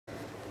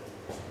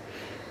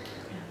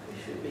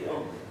be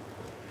on.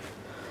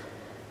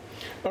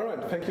 All right,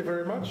 thank you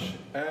very much.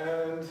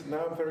 And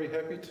now I'm very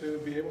happy to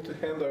be able to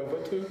hand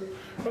over to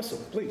Russell,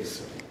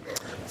 please.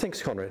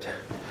 Thanks, Conrad.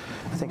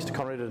 Thanks to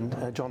Conrad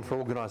and John for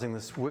organising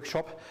this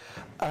workshop.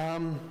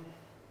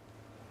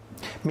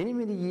 Many,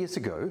 many years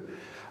ago,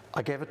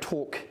 I gave a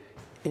talk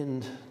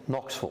in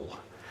Knoxville,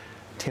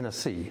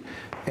 Tennessee,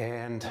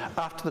 and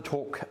after the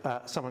talk,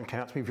 someone came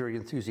up to me very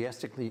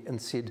enthusiastically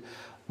and said,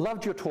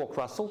 "Loved your talk,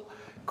 Russell.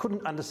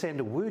 Couldn't understand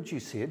a word you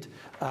said,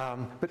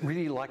 but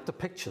really liked the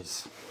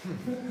pictures."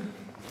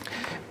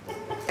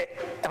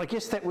 And I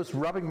guess that was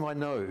rubbing my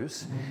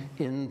nose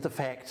in the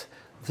fact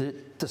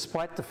that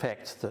despite the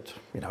fact that,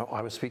 you know,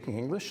 I was speaking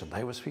English and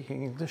they were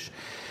speaking English,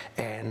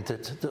 and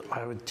that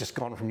I had just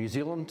gone from New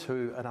Zealand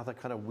to another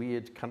kind of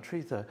weird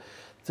country,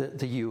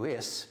 the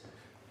US,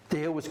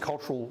 there was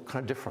cultural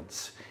kind of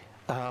difference.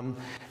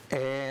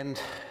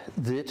 And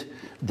that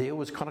there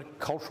was kind of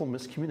cultural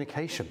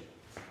miscommunication.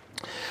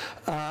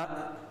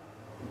 And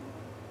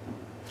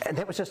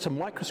that was just a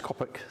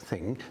microscopic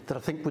thing that I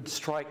think would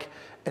strike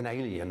an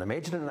alien.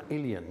 Imagine an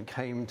alien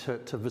came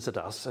to visit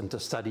us and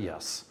to study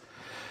us.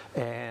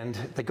 And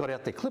they got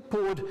out their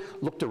clipboard,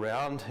 looked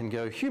around and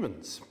go,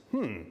 humans,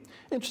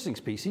 interesting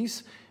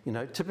species, you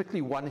know,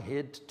 typically one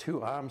head,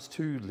 2 arms,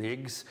 2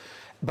 legs,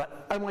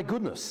 but oh my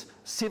goodness,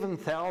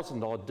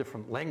 7,000 odd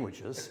different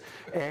languages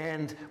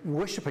and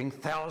worshipping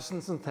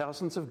thousands and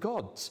thousands of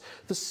gods.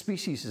 This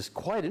species is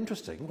quite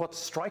interesting. What's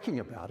striking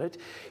about it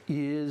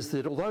is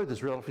that although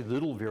there's relatively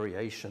little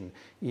variation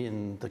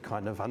in the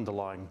kind of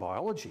underlying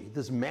biology,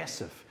 there's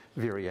massive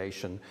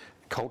variation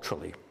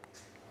culturally.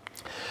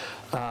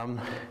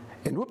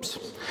 This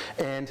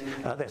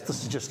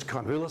is just to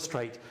kind of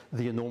illustrate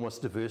the enormous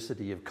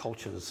diversity of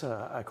cultures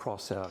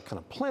across our kind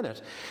of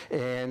planet,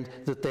 and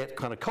that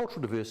kind of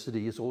cultural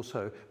diversity is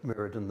also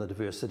mirrored in the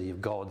diversity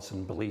of gods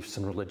and beliefs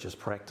and religious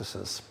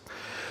practices.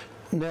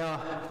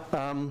 Now,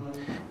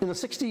 in the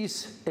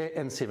 60s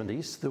and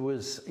 70s, there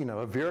was, you know,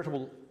 a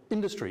veritable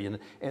industry in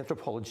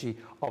anthropology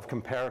of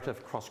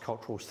comparative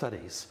cross-cultural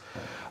studies.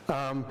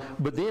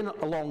 But then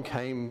along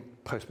came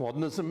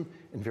postmodernism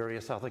and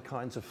various other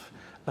kinds of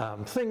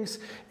things,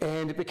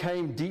 and it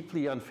became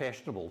deeply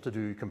unfashionable to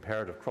do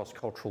comparative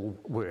cross-cultural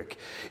work.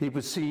 It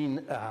was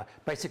seen,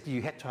 basically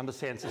you had to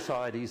understand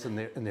societies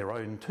in their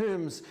own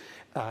terms.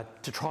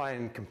 To try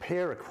and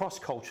compare across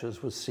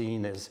cultures was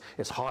seen as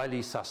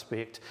highly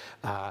suspect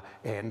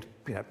and,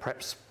 you know,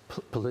 perhaps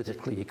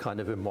politically kind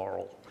of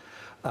immoral.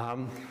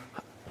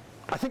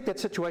 I think that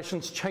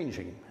situation's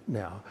changing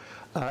now.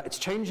 It's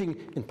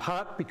changing in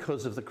part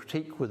because of the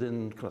critique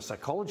within kind of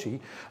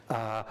psychology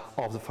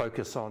of the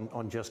focus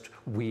on just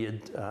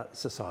weird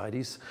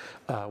societies,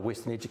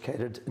 Western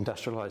educated,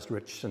 industrialized,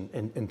 rich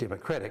and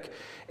democratic.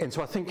 And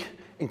so I think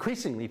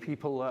increasingly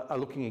people are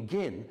looking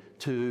again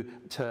to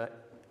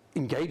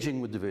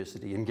engaging with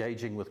diversity,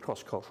 engaging with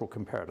cross-cultural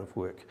comparative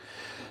work.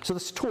 So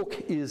this talk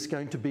is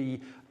going to be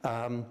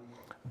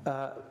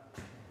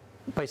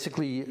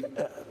basically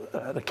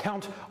an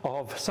account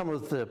of some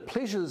of the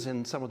pleasures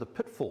and some of the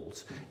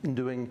pitfalls in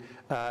doing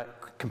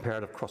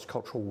comparative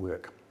cross-cultural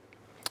work.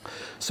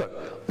 So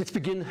let's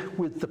begin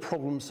with the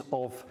problems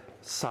of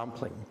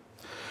sampling.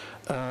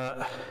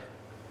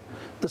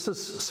 This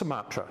is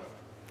Sumatra.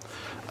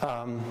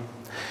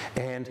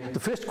 And the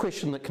first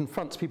question that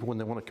confronts people when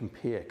they want to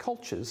compare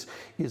cultures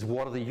is,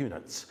 what are the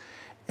units?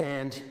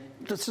 And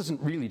this isn't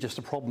really just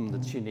a problem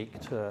that's unique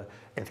to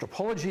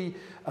anthropology.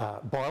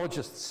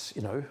 Biologists,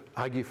 you know,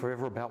 argue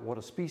forever about what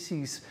a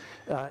species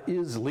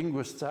is.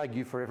 Linguists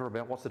argue forever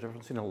about what's the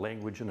difference in a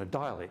language and a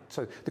dialect.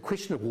 So the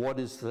question of what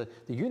is the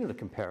unit of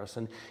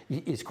comparison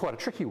is quite a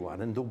tricky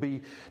one, and there'll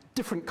be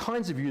different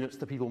kinds of units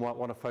that people might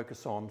want to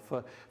focus on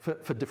for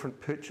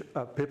different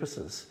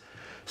purposes.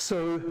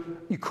 So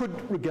you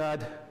could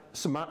regard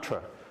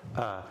Sumatra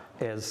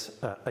as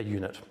a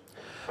unit.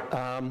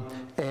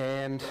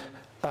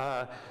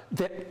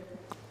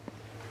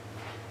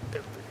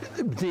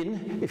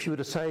 Then, if you were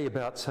to say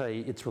about, say,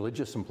 its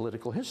religious and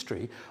political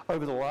history,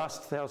 over the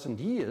last 1,000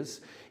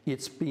 years,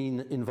 it's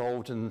been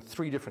involved in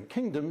 3 different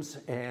kingdoms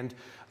and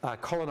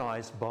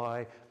colonized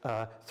by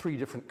 3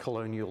 different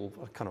colonial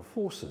kind of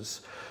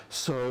forces.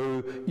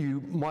 So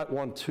you might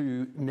want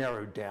to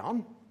narrow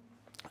down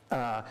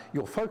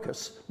your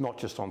focus, not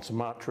just on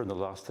Sumatra in the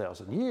last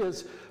 1,000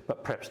 years,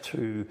 but perhaps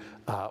to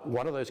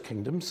one of those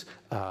kingdoms.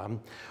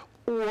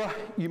 Or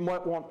you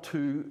might want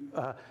to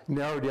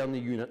narrow down the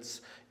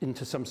units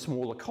into some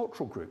smaller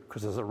cultural group,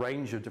 because there's a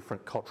range of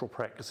different cultural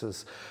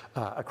practices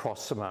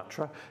across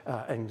Sumatra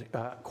and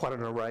quite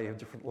an array of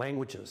different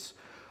languages.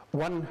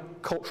 One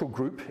cultural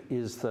group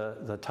is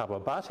the Taba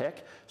Batak,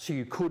 so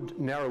you could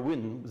narrow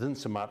in within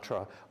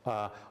Sumatra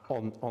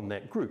on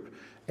that group.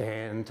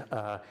 And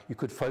you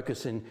could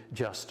focus in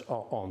just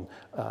on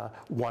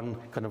one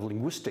kind of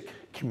linguistic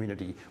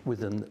community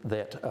within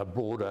that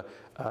broader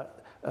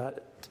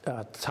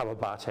Taba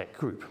Batak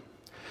group.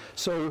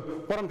 So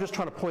what I'm just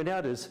trying to point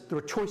out is there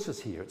are choices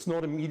here. It's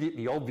not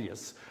immediately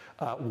obvious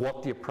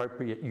what the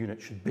appropriate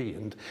unit should be,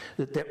 and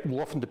that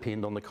will often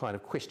depend on the kind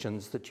of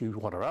questions that you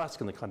want to ask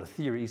and the kind of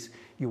theories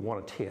you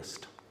want to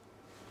test.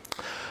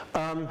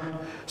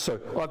 So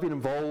I've been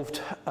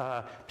involved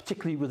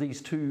particularly with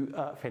these two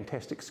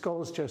fantastic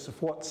scholars,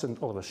 Joseph Watts and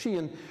Oliver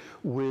Sheehan,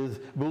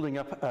 with building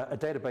up a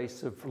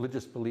database of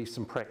religious beliefs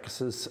and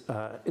practices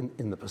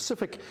in the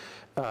Pacific.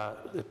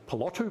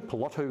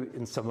 Polotu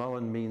in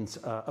Samoan means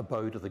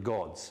abode of the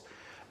gods.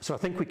 So I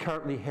think we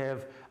currently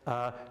have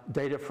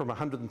data from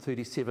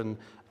 137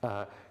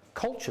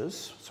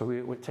 cultures, so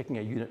we're taking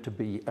a unit to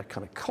be a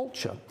kind of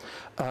culture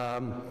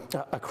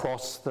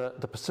across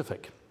the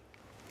Pacific.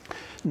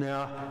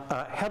 Now,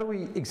 how do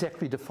we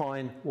exactly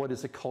define what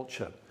is a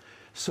culture?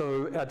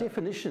 So our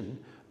definition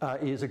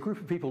is a group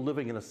of people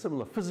living in a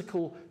similar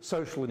physical,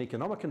 social and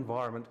economic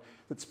environment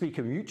that speak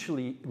a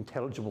mutually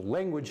intelligible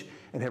language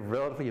and have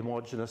relatively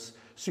homogenous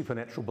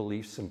supernatural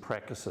beliefs and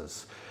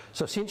practices.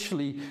 So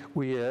essentially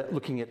we're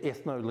looking at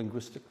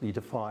ethno-linguistically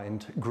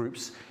defined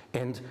groups,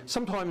 and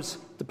sometimes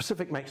the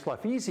Pacific makes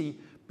life easy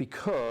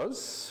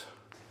because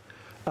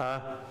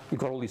you've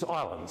got all these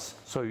islands,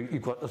 so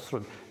you've got a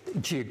sort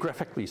of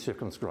geographically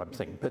circumscribed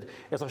thing. But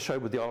as I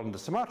showed with the island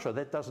of Sumatra,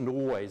 that doesn't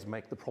always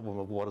make the problem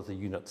of what are the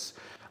units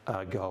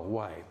go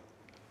away.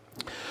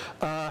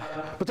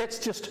 But that's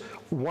just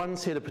one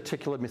set of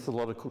particular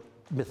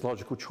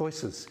methodological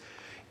choices.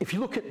 If you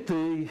look at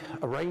a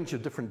range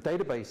of different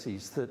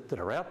databases that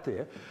are out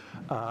there,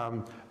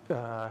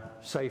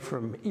 say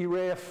from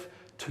ERAF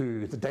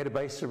to the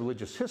Database of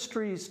Religious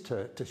Histories,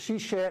 to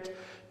SHISHAT,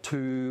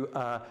 to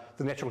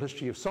the Natural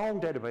History of Song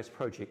database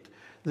project,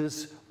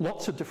 there's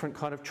lots of different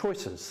kind of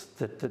choices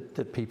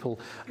that people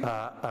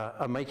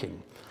are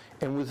making.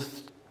 And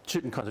with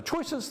certain kinds of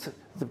choices,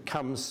 there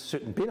comes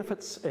certain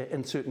benefits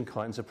and certain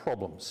kinds of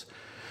problems.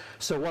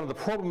 So one of the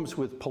problems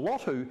with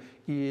Polotu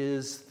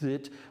is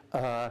that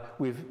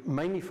we've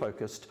mainly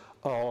focused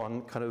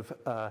on kind of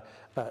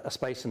a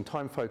space and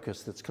time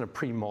focus that's kind of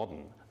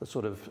pre-modern, the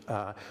sort of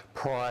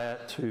prior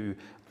to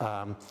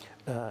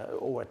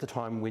or at the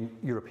time when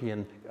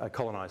European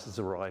colonizers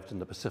arrived in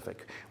the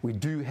Pacific. We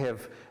do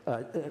have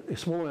a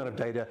small amount of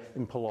data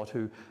in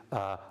Polotu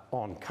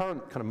on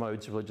current kind of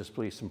modes of religious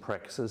beliefs and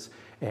practices,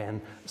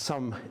 and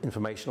some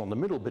information on the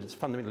middle, but it's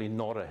fundamentally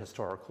not a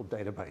historical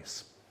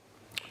database.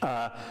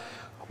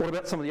 What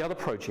about some of the other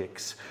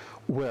projects?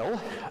 Well,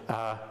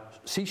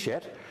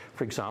 SHISHAT,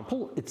 for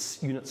example,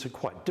 its units are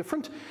quite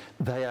different.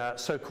 They are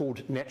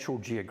so-called natural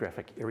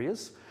geographic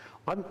areas.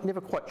 I'm never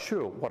quite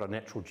sure what a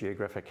natural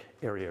geographic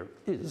area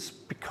is,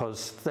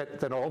 because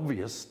they're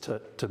obvious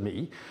to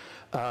me.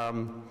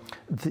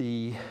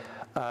 You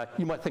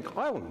might think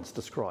islands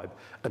describe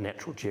a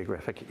natural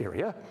geographic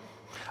area,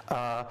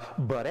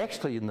 but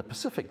actually in the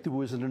Pacific there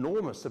was an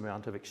enormous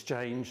amount of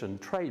exchange and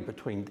trade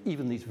between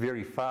even these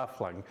very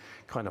far-flung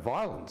kind of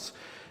islands.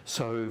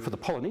 So for the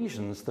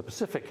Polynesians, the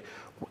Pacific,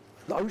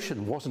 the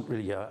ocean wasn't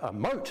really a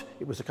moat,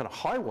 it was a kind of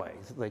highway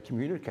that they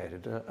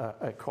communicated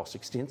across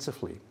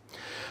extensively.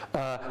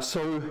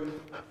 So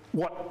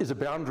what is a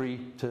boundary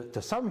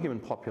to some human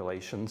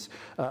populations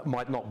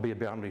might not be a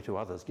boundary to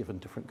others given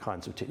different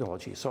kinds of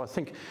technology. So I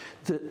think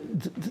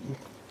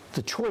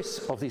the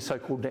choice of these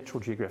so-called natural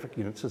geographic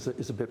units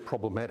is a bit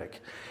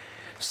problematic.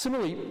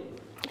 Similarly,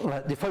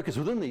 the focus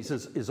within these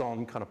is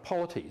on kind of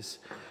polities.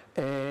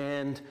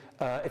 And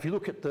if you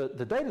look at the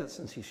data that's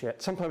in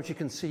SHISHAT, sometimes you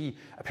can see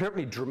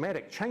apparently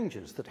dramatic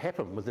changes that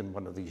happen within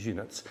one of these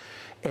units.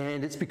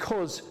 And it's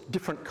because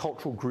different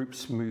cultural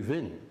groups move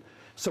in.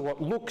 So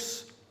what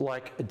looks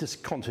like a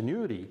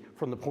discontinuity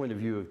from the point of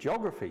view of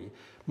geography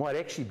might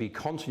actually be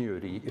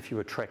continuity if you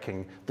were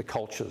tracking the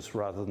cultures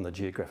rather than the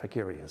geographic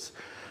areas.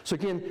 So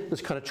again,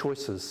 there's kind of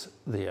choices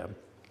there.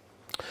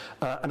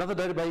 Another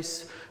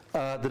database,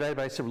 the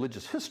Database of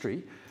Religious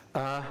History,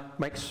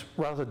 makes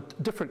rather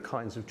different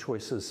kinds of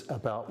choices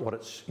about what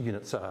its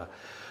units are.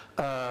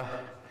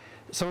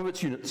 Some of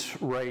its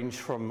units range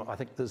from, I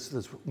think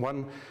there's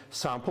one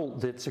sample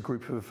that's a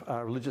group of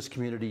religious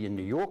community in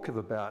New York of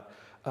about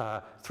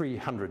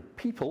 300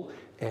 people,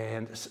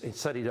 and it's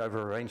studied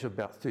over a range of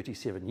about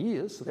 37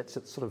 years. So that's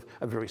sort of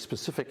a very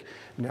specific,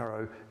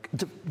 narrow,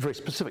 very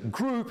specific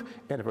group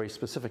and a very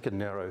specific and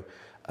narrow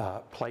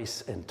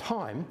place and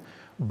time.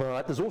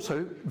 But there's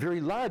also very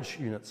large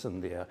units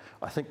in there.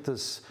 I think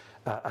there's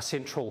a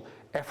Central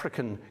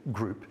African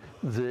group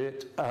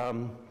that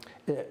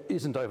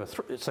isn't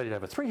studied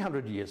over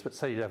 300 years, but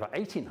studied over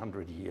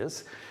 1,800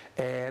 years,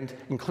 and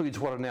includes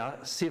what are now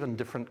 7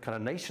 different kind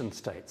of nation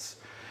states.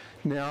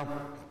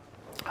 Now,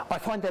 I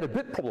find that a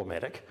bit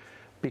problematic,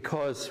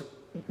 because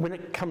when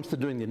it comes to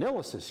doing the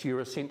analysis, you're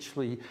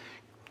essentially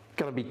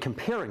going to be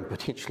comparing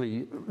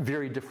potentially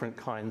very different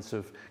kinds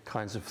of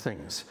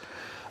things.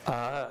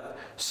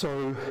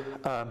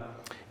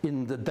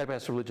 In the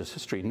Database of Religious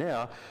History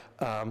now,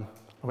 I'm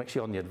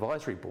actually on the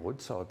advisory board,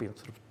 so I've been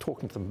sort of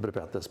talking to them a bit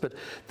about this, but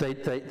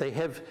they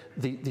have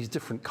these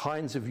different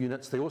kinds of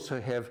units. They also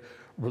have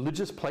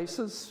religious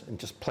places and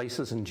just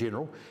places in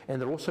general,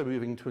 and they're also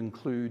moving to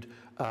include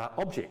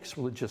objects,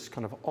 religious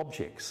kind of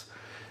objects.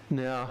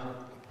 Now,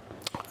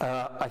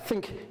 I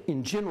think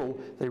in general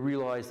they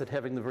realise that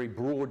having the very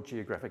broad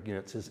geographic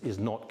units is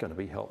not going to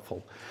be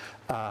helpful,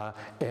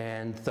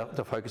 and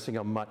they're focusing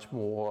on much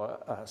more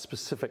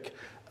specific,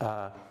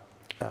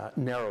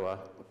 narrower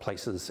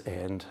places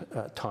and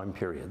time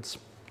periods.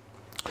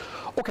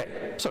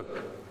 Okay, so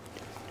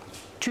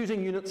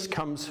choosing units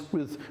comes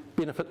with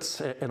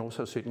benefits and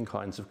also certain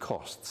kinds of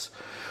costs.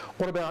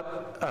 What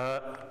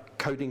about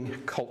coding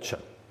culture?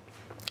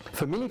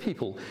 For many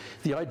people,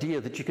 the idea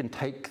that you can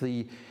take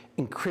the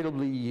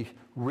incredibly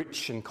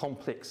rich and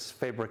complex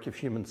fabric of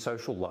human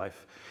social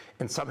life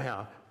and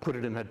somehow put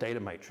it in a data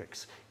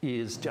matrix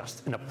is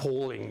just an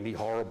appallingly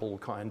horrible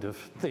kind of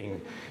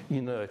thing.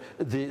 You know,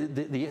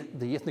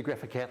 the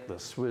ethnographic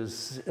atlas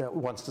was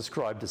once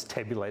described as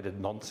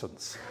tabulated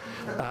nonsense.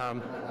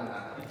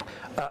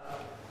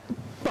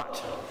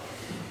 But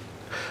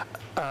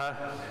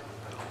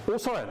all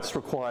science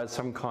requires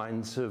some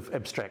kinds of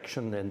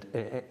abstraction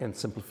and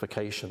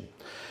simplification.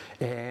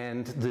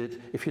 And that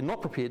if you're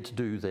not prepared to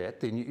do that,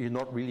 then you're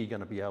not really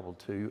going to be able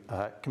to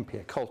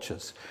compare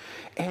cultures.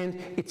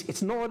 And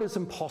it's not as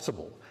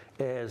impossible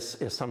as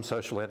some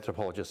social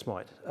anthropologists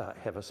might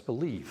have us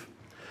believe.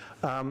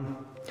 But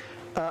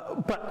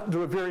there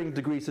are varying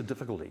degrees of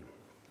difficulty.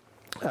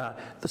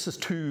 This is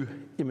 2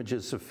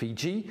 images of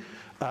Fiji.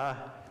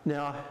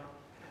 Now,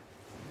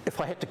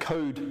 if I had to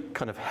code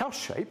kind of house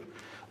shape,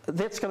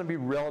 that's going to be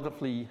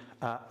relatively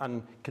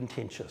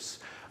uncontentious.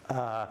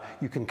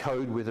 You can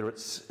code whether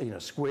it's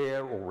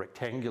square or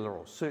rectangular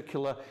or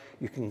circular.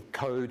 You can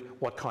code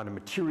what kind of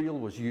material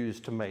was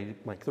used to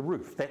make the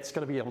roof. That's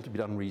going to be able to be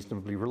done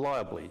reasonably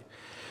reliably.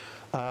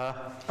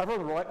 Over on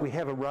the right, we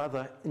have a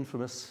rather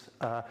infamous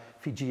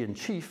Fijian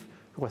chief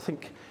who I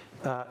think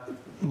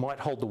might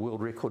hold the world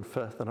record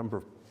for the number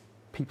of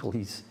people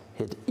he's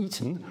had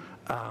eaten,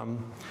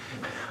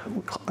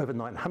 over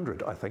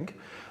 900, I think.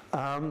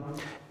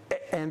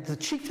 And the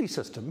chiefly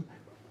system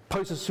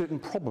poses certain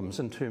problems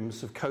in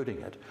terms of coding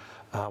it.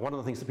 One of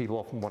the things that people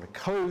often want to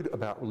code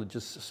about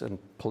religious and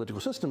political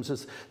systems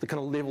is the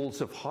kind of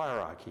levels of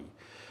hierarchy.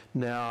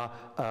 Now,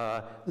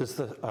 there's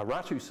the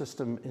Ratu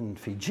system in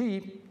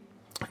Fiji,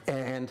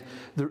 and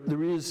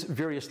there is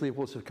various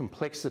levels of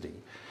complexity.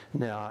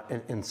 Now,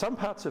 in some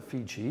parts of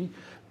Fiji,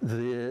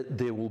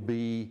 there will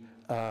be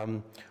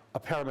a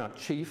paramount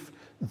chief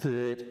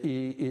that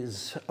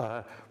is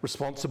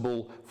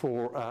responsible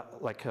for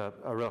like a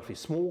relatively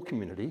small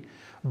community,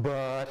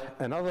 but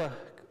in other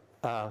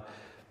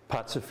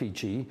parts of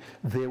Fiji,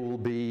 there will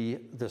be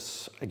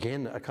this,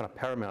 again, a kind of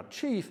paramount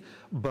chief,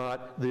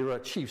 but there are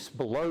chiefs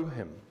below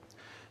him.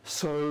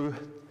 So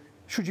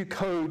should you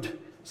code,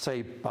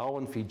 say,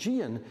 Bowen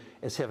Fijian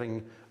as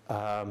having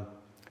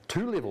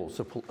 2 levels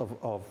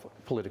of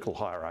political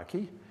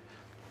hierarchy,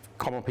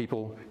 common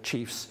people,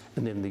 chiefs,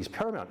 and then these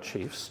paramount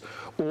chiefs,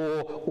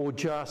 or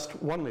just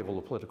 1 level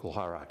of political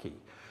hierarchy?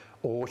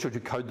 Or should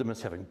you code them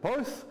as having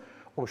both?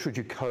 Or should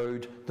you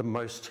code the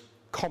most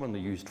commonly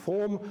used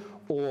form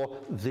or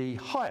the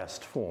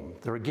highest form?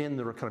 There are kind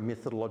of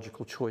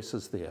methodological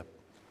choices there.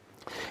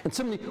 And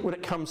similarly, when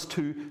it comes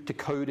to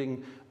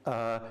coding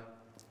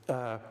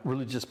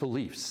religious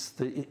beliefs,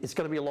 it's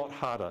going to be a lot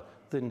harder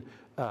than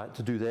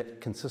to do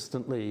that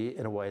consistently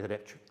in a way that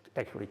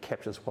accurately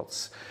captures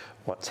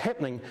what's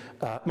happening,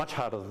 much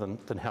harder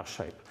than house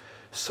shape.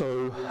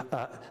 So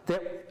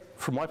that,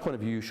 from my point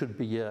of view, should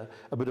be a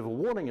bit of a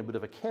warning, a bit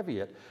of a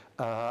caveat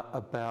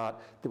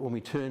about that when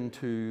we turn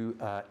to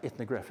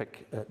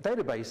ethnographic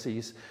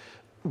databases,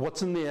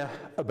 what's in there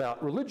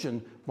about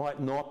religion might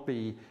not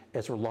be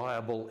as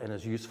reliable and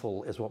as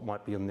useful as what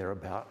might be in there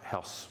about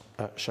house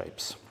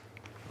shapes.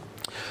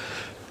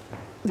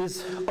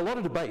 There's a lot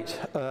of debate,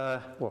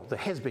 well, there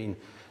has been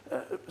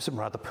some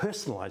rather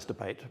personalised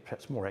debate,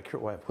 perhaps a more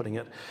accurate way of putting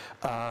it,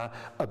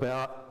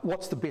 about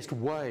what's the best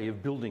way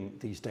of building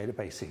these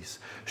databases.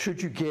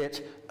 Should you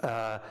get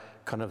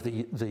kind of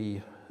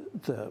the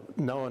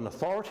known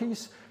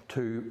authorities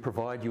to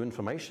provide you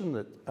information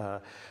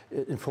that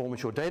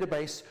informs your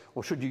database,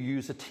 or should you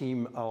use a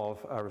team of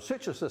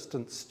research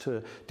assistants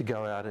to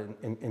go out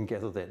and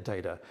gather that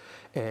data?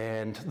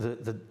 And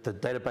the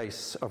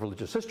database of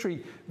religious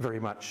history very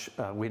much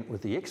went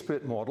with the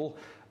expert model,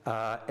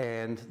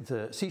 and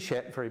the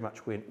CSHAP very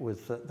much went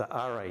with the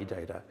RA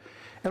data.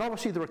 And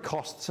obviously there are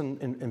costs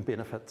and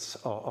benefits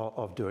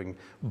of doing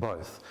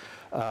both.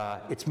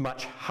 It's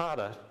much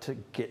harder to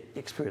get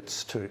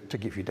experts to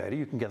give you data.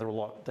 You can gather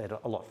data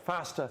a lot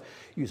faster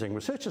using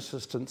research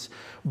assistants,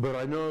 but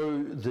I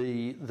know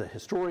the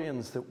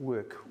historians that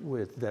work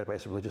with the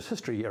database of religious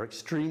history are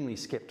extremely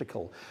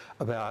skeptical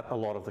about a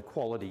lot of the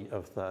quality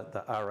of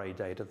the RA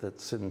data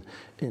that's in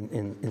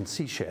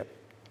CSHAP.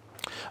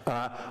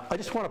 I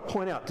just want to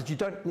point out that you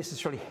don't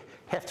necessarily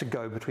have to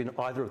go between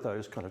either of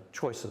those kind of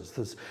choices.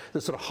 There's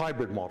sort of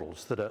hybrid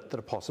models that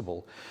are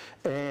possible.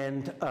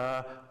 And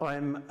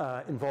I'm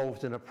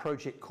involved in a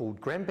project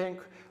called GramBank,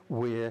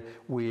 where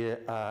we're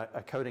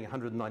coding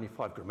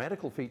 195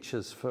 grammatical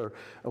features for,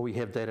 we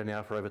have data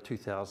now for over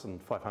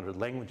 2,500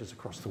 languages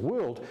across the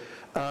world.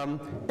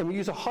 And we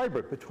use a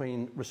hybrid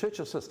between research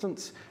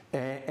assistants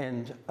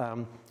and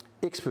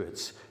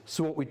experts.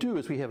 So what we do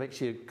is we have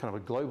actually a kind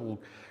of a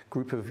global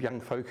group of young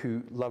folk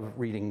who love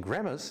reading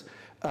grammars,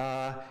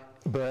 so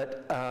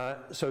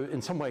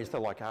in some ways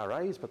they're like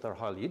RAs, but they're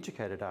highly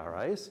educated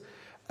RAs.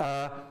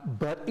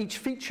 But each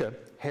feature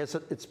has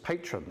its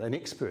patron, an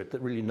expert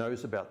that really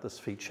knows about this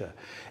feature.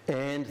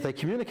 And they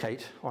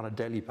communicate on a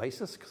daily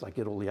basis, because I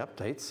get all the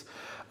updates,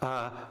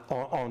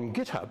 on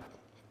GitHub.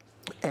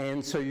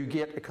 And so you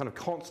get a kind of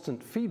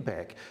constant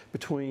feedback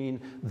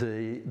between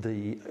the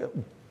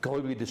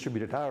globally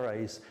distributed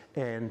RAs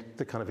and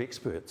the kind of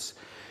experts.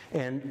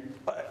 And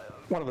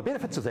one of the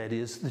benefits of that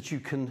is that you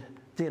can,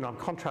 then I'm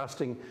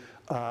contrasting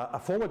a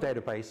former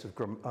database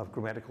of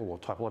grammatical or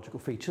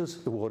typological features,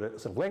 the word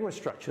sort of language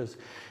structures,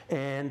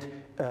 and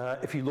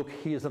if you look,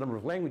 here's the number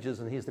of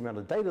languages and here's the amount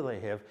of data they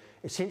have,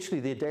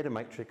 essentially their data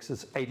matrix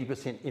is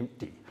 80%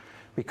 empty,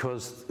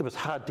 because it was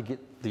hard to get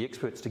the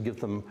experts to give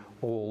them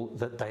all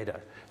that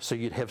data. So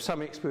you'd have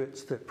some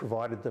experts that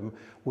provided them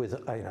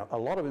with a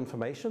lot of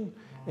information,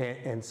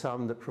 and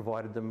some that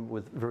provided them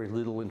with very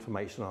little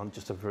information on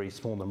just a very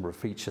small number of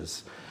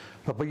features.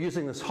 But by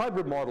using this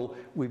hybrid model,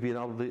 we've been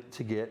able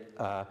to get,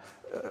 I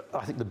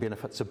think, the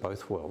benefits of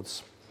both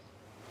worlds.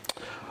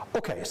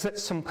 Okay, so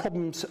that's some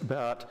problems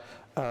about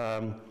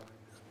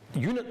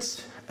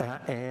units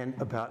and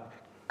about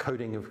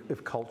coding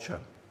of culture.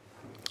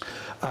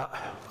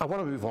 I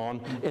want to move on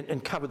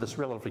and cover this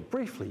relatively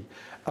briefly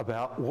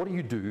about what do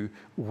you do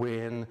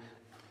when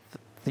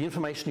the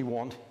information you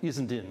want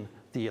isn't in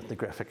the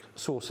ethnographic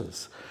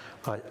sources.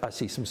 I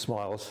see some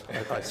smiles,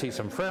 I see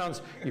some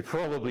frowns. You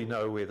probably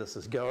know where this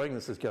is going.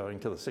 This is going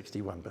to the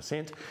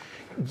 61%.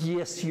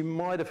 Yes, you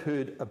might have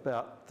heard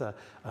about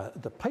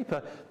the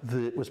paper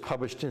that was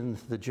published in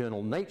the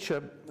journal Nature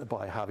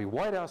by Harvey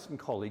Whitehouse and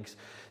colleagues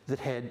that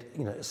had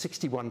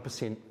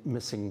 61%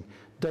 missing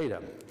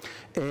data.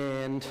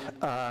 And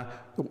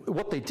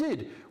what they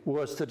did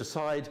was to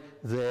decide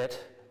that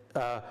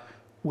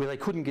where they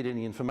couldn't get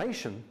any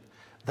information,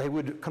 they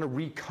would kind of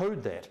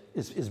recode that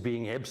as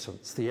being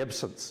absence, the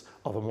absence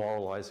of a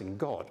moralizing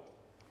God.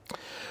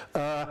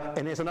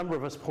 And as a number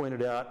of us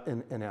pointed out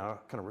in our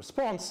kind of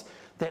response,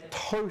 that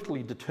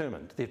totally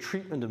determined, their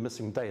treatment of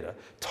missing data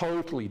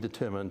totally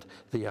determined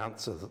the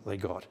answer that they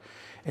got.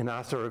 And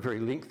after a very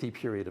lengthy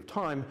period of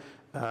time,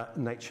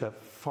 Nature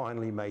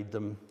finally made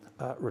them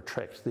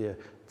retract their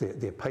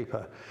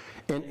paper.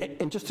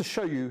 And just to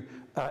show you,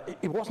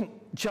 it wasn't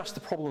just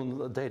the problem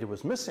that the data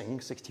was missing,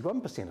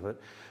 61% of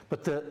it,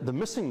 but the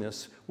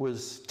missingness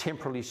was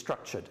temporally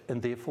structured,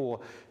 and therefore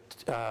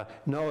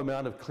no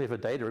amount of clever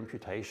data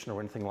imputation or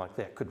anything like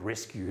that could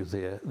rescue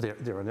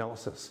their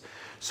analysis.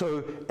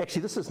 So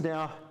actually this is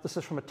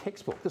from a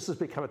textbook. This has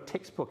become a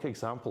textbook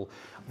example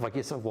of, I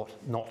guess, of what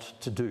not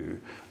to do.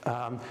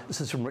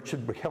 This is from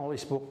Richard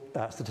Brickelly's book,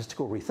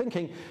 Statistical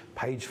Rethinking,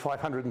 page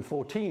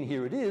 514,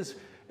 here it is.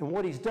 And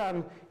what he's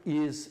done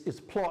is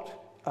plot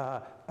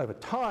over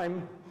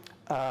time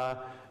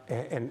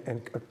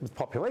and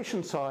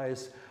population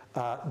size.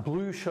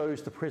 Blue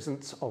shows the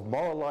presence of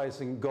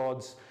moralizing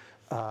gods.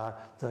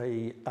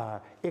 The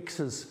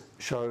X's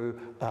show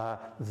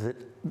that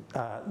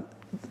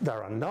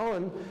they're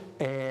unknown,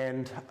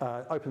 and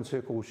open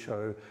circles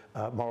show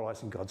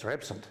moralizing gods are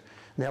absent.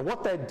 Now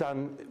what they'd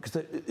done, because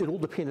it all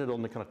depended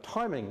on the kind of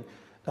timing,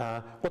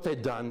 what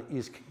they'd done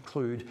is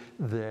conclude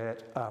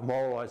that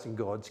moralizing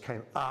gods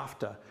came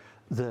after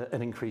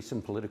an increase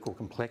in political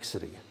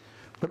complexity.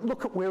 But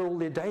look at where all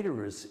their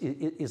data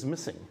is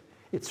missing.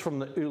 It's from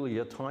the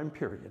earlier time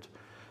period.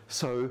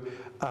 So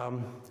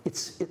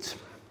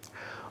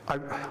I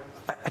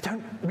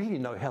don't really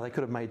know how they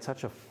could have made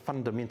such a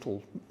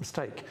fundamental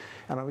mistake.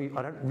 And I mean,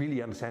 I don't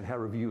really understand how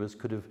reviewers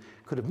could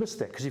have missed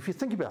that. Because if you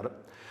think about it,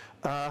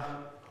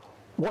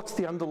 what's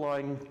the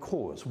underlying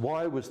cause?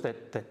 Why was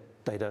that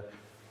data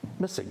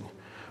missing?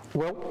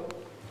 Well,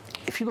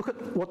 if you look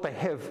at what they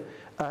have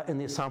in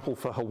their sample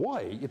for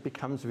Hawaii, it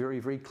becomes very,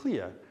 very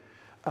clear.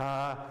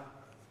 For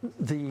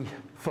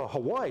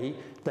Hawaii,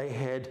 they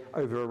had,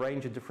 over a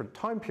range of different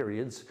time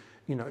periods,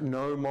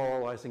 no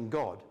moralizing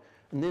God.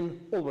 And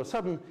then all of a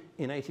sudden,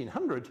 in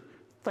 1800,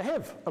 they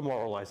have a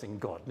moralizing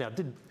God. Now,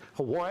 did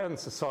Hawaiian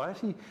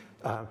society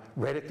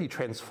radically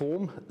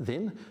transform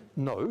then?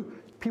 No.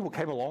 People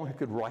came along who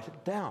could write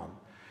it down.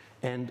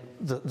 And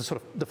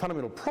the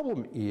fundamental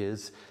problem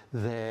is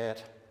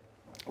that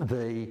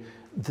it's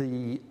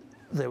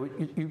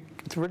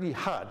really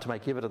hard to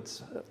make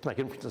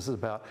inferences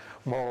about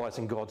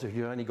moralizing gods if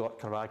you only got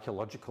kind of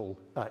archaeological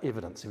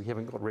evidence, if you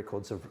haven't got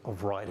records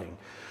of writing.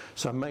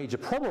 So a major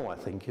problem, I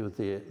think, with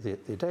their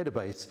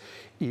database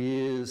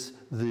is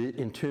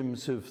in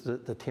terms of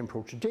the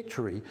temporal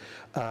trajectory,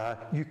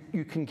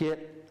 you can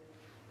get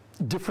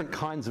different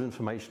kinds of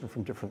information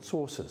from different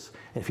sources.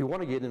 And if you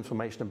want to get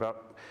information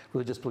about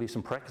religious beliefs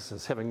and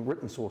practices, having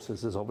written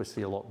sources is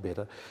obviously a lot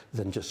better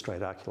than just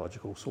straight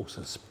archaeological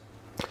sources.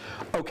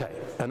 Okay,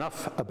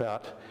 enough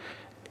about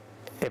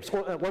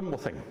one more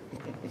thing.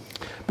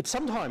 But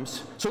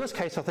sometimes, so in this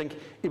case I think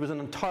it was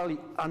an entirely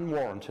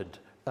unwarranted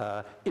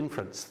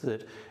inference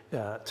that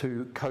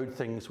to code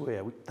things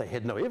where they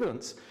had no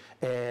evidence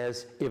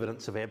as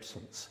evidence of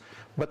absence.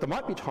 But there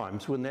might be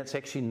times when that's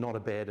actually not a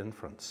bad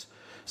inference.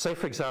 Say,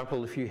 for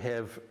example, if you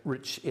have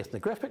rich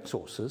ethnographic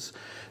sources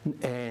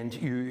and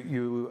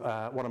you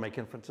want to make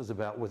inferences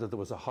about whether there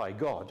was a high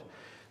god.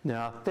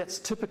 Now, that's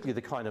typically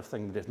the kind of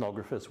thing that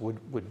ethnographers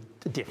would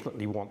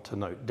definitely want to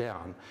note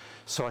down.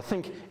 So I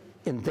think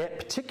in that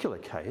particular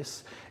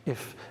case,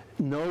 if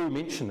no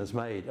mention is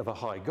made of a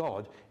high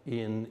god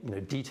in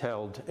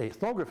detailed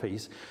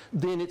ethnographies,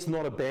 then it's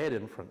not a bad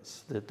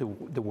inference that there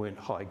weren't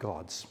high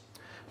gods.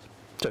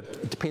 So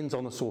it depends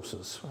on the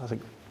sources. I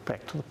think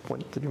back to the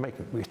point that you're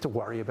making, we have to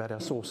worry about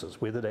our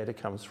sources, where the data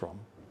comes from.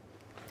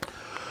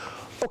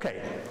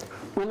 Okay,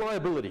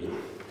 reliability.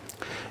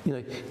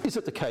 Is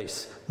it the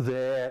case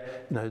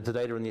that the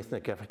data in the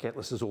ethnographic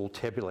atlas is all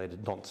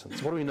tabulated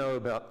nonsense? What do we know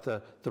about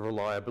the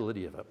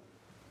reliability of it?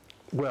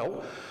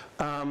 Well,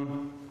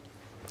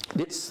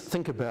 let's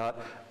think about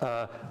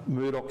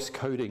Murdoch's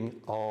coding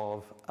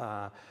of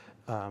a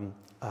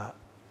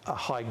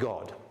high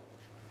god.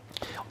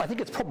 I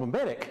think it's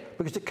problematic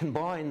because it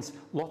combines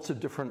lots of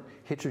different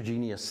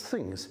heterogeneous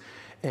things.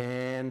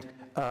 And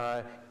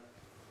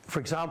for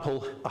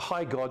example, a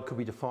high god could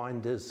be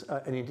defined as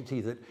an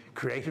entity that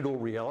created all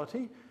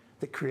reality,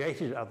 that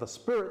created other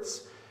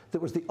spirits,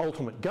 that was the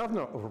ultimate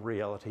governor of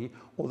reality,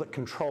 or that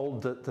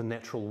controlled the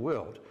natural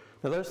world.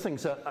 Now those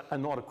things are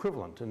not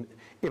equivalent, and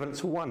evidence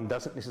for one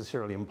doesn't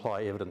necessarily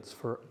imply evidence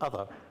for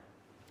other.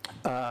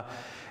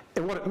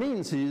 And what it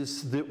means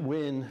is that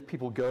when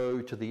people go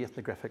to the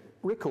ethnographic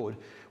record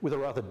with a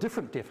rather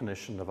different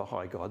definition of a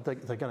high god, they're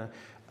going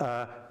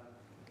to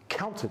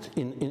count it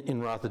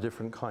in rather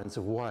different kinds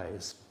of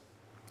ways.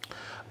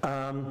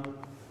 And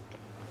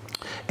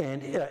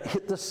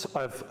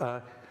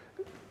I've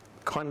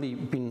kindly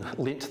been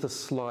lent this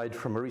slide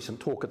from a recent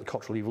talk at the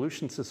Cultural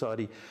Evolution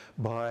Society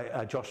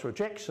by Joshua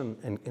Jackson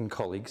and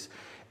colleagues.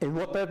 And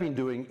what they've been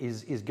doing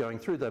is going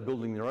through, they're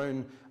building their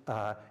own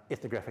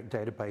ethnographic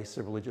database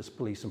of religious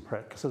beliefs and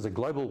practices, a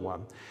global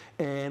one.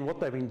 And what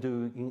they've been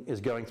doing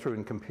is going through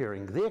and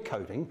comparing their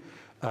coding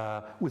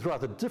with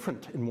rather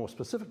different and more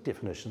specific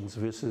definitions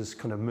versus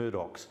kind of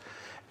Murdoch's.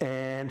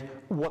 And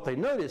what they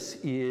notice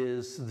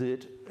is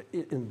that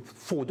in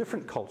 4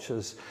 different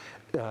cultures,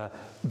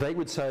 they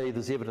would say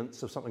there's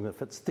evidence of something that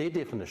fits their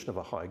definition of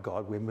a high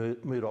god, where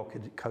Murdoch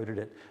had coded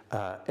it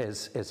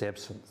as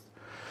absent.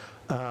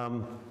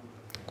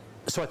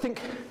 So I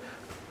think,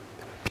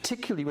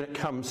 particularly when it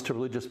comes to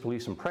religious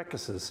beliefs and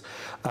practices,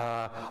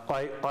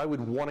 I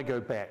would want to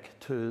go back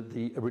to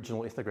the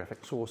original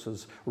ethnographic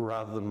sources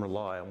rather than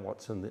rely on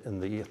what's in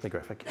the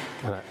ethnographic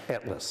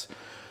atlas.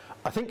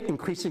 I think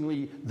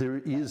increasingly there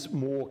is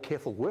more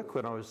careful work.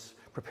 When I was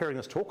preparing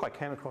this talk, I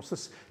came across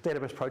this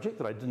database project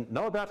that I didn't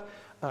know about,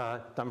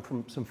 done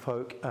from some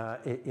folk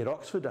at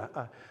Oxford,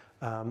 I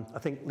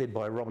think led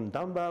by Robin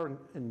Dunbar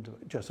and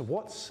Joseph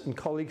Watts and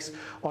colleagues,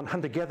 on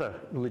hunter-gatherer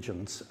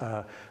religions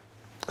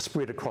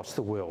spread across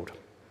the world.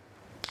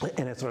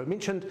 And as I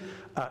mentioned,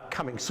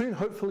 coming soon,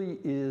 hopefully,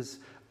 is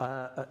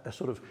a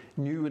sort of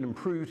new and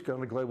improved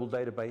kind of global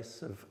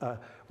database of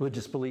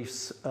religious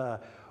beliefs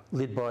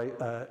led by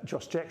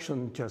Josh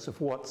Jackson, Joseph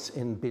Watts,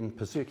 and Ben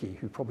Pazurki,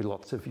 who probably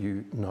lots of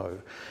you know.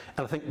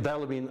 And I think they'll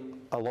have been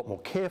a lot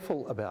more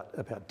careful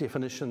about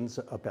definitions,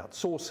 about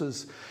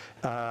sources,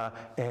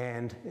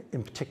 and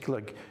in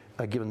particular,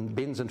 given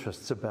Ben's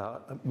interests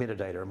about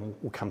metadata, and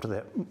we'll come to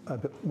that a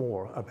bit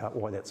more about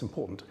why that's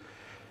important.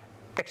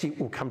 Actually,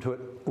 we'll come to it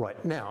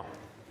right now.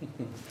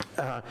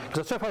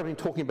 Because so far I've been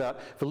talking about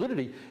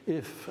validity,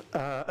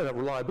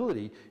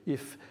 reliability.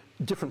 If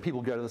different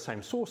people go to the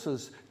same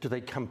sources, do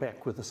they come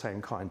back with the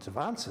same kinds of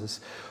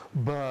answers?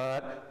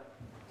 But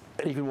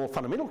an even more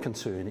fundamental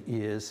concern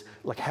is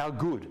like how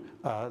good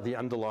are the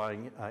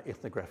underlying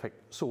ethnographic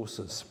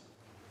sources?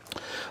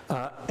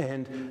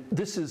 And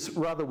this is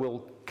rather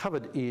well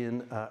covered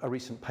in a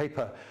recent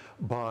paper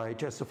by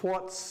Joseph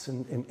Watts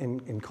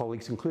and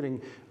colleagues,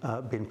 including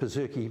Ben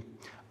Pazurki,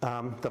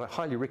 that I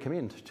highly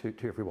recommend to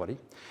everybody.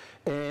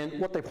 And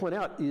what they point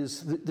out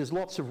is that there's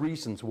lots of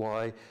reasons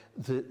why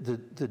the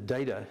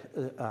data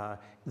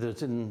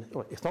that's in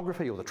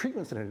ethnography, or the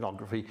treatments in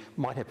ethnography,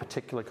 might have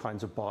particular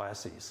kinds of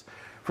biases.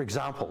 For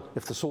example,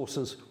 if the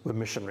sources were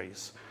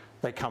missionaries,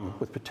 they come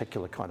with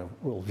particular kind of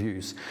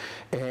worldviews.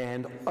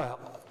 And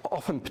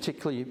often,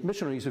 particularly,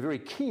 missionaries are very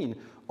keen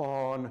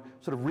on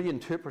sort of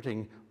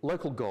reinterpreting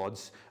local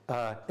gods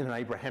in an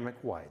Abrahamic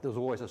way. There was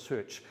always a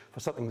search for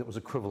something that was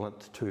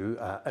equivalent to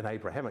an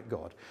Abrahamic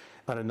god.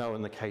 And I know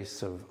in the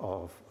case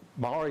of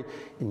Maori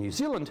in New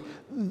Zealand,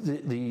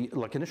 the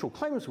initial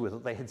claims were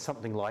that they had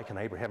something like an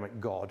Abrahamic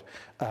god,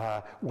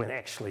 when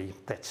actually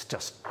that's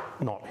just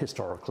not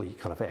historically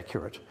kind of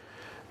accurate.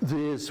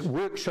 There's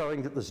work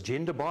showing that there's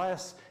gender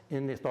bias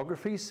in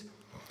ethnographies.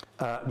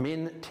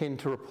 Men tend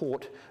to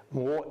report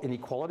more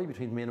inequality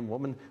between men and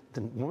women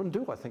than women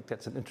do. I think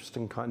that's an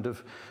interesting kind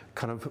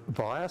of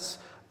bias.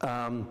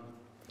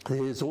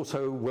 There's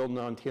also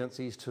well-known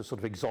tendencies to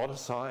sort of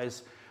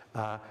exoticize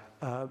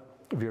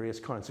various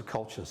kinds of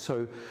cultures.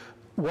 So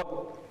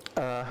what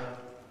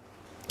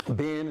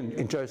Ben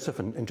and Joseph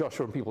and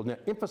Joshua and people now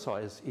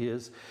emphasize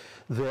is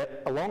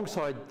that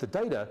alongside the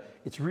data,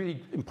 it's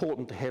really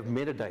important to have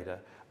metadata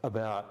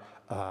about,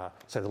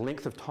 say, the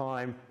length of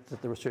time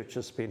that the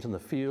researchers spent in the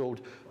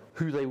field,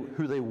 who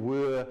they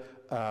were,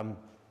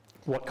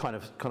 what kind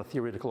of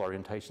theoretical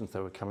orientations they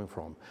were coming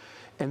from.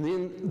 And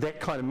then that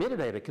kind of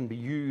metadata can be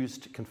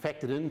used, can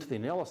factored into the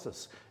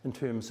analysis in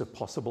terms of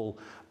possible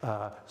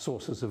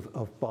sources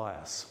of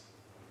bias.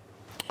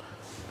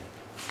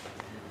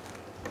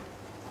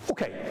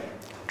 Okay,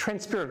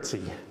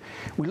 transparency.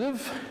 We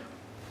live,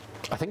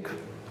 I think,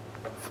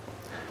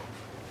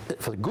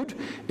 for the good,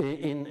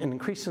 in an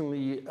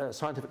increasingly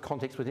scientific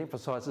context which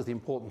emphasises the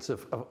importance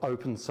of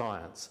open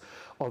science,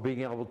 of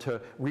being able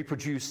to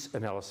reproduce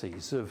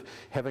analyses, of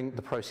having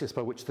the process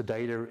by which the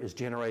data is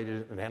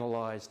generated and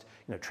analysed,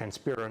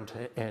 transparent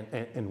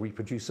and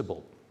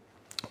reproducible.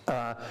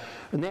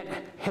 And that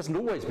hasn't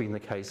always been the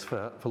case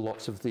for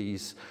lots of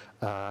these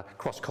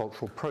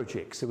cross-cultural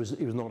projects. It was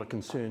not a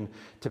concern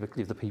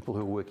typically of the people who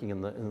were working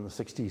in the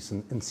 60s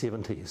and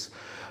 70s.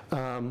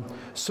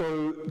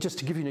 So just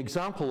to give you an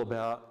example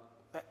about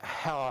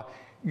how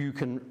you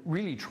can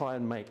really try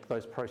and make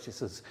those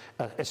processes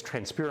as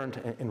transparent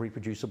and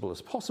reproducible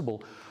as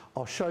possible,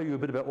 I'll show you a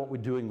bit about what we're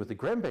doing with the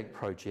GramBank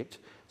project.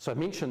 So I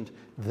mentioned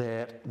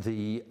that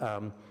the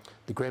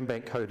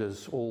GramBank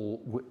coders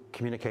all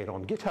communicate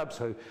on GitHub,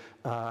 so,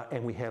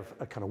 and we have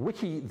a kind of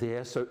wiki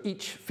there, so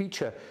each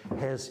feature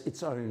has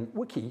its own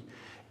wiki,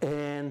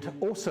 and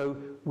also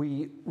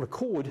we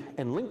record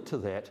and link to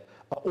that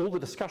all the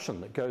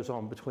discussion that goes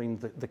on between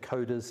the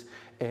coders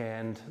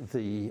and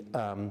the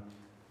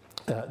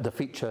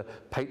feature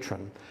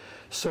patron,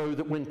 so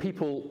that when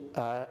people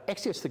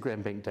access the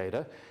GramBank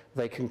data,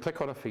 they can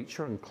click on a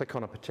feature and click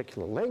on a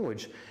particular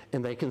language,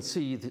 and they can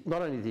see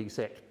not only the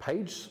exact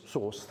page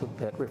source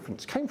that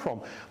reference came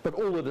from, but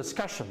all the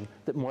discussion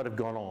that might have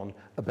gone on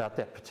about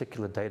that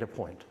particular data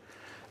point.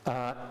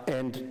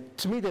 And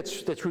to me,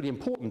 that's really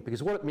important,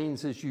 because what it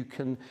means is you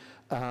can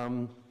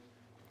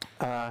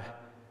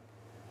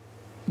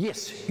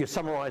yes, you're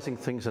summarising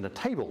things in a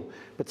table,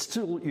 but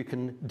still you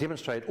can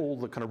demonstrate all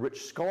the kind of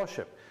rich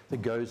scholarship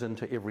that goes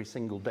into every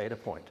single data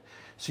point.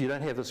 So you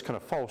don't have this kind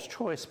of false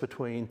choice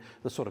between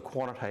the sort of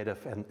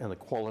quantitative and the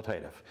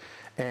qualitative.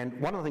 And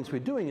one of the things we're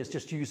doing is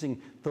just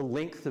using the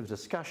length of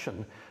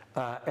discussion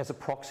as a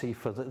proxy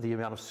for the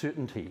amount of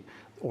certainty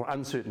or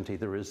uncertainty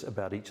there is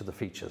about each of the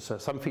features. So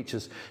some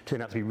features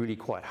turn out to be really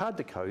quite hard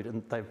to code,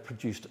 and they've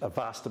produced a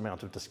vast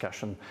amount of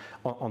discussion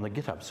on the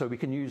GitHub. So we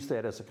can use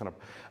that as a kind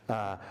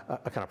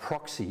of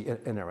proxy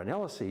in our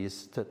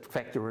analyses to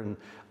factor in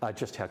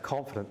just how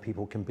confident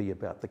people can be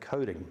about the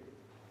coding.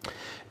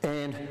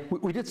 And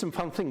we did some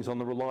fun things on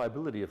the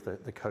reliability of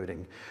the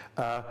coding.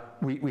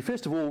 We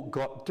first of all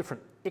got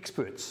different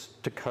experts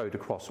to code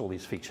across all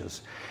these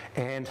features.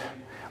 And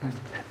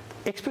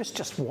experts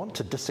just want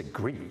to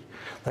disagree.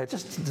 They're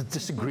just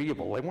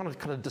disagreeable. They want to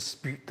kind of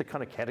dispute the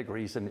kind of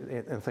categories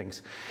and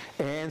things.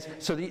 And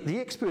so the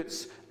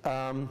experts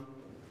were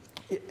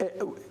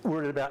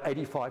at about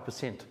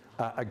 85%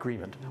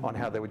 agreement on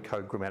how they would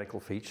code grammatical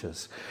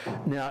features.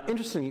 Now,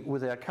 interestingly,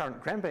 with our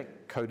current GramBank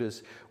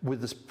coders,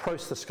 with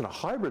this kind of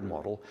hybrid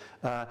model,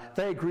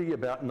 they agree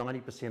about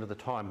 90% of the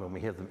time when we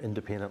have them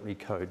independently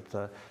code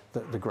the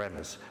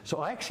grammars.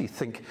 So I actually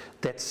think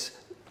that's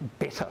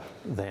better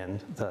than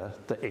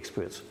the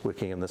experts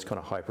working in this kind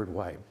of hybrid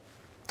way.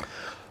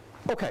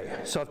 Okay,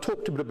 so I've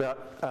talked a bit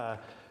about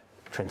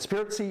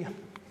transparency.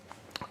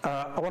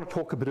 I want to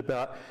talk a bit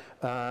about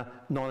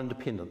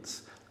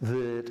non-independence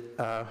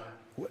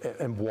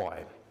and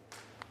why.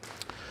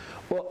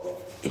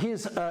 Well,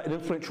 here's an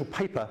influential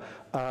paper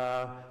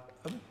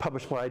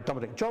published by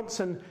Dominic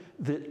Johnson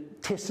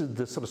that tested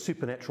the sort of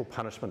supernatural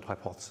punishment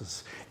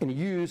hypothesis. And he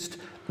used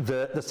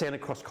the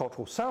standard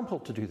cross-cultural sample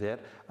to do that,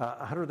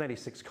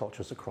 186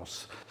 cultures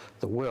across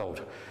the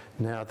world.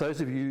 Now, those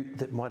of you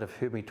that might have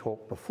heard me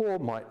talk before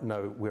might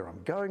know where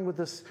I'm going with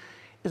this.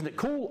 Isn't it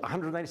cool?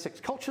 186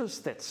 cultures,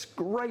 that's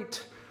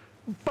great,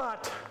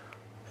 but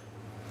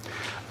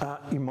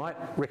you might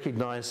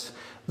recognise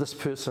this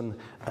person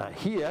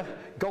here,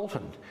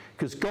 Galton,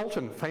 because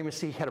Galton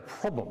famously had a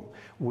problem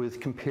with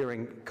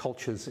comparing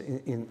cultures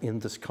in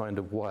this kind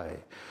of way.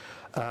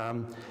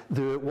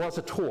 There was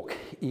a talk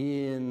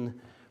in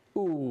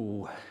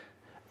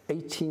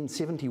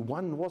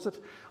 1871, was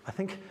it? I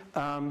think,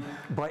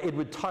 by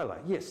Edward Tyler.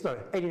 Yes, no,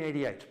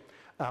 1888.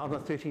 On the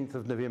 13th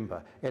of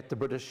November at the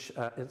British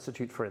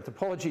Institute for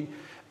Anthropology.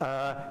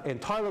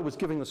 And Tyler was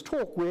giving this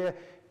talk where,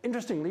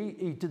 interestingly,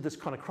 he did this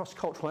kind of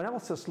cross-cultural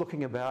analysis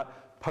looking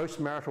about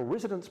post-marital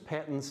residence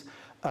patterns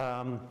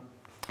and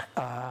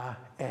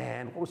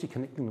what was he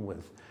connecting them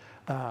with?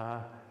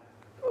 I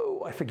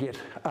forget.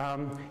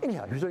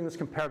 Anyhow, he was doing this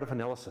comparative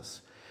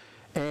analysis.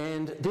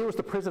 And there was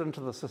the president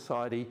of the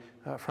society,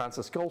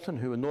 Francis Galton,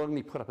 who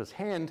annoyingly put up his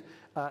hand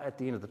at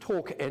the end of the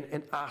talk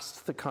and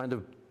asked the kind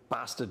of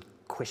bastard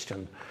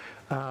question,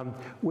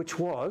 which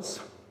was,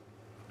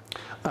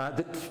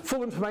 That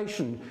full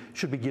information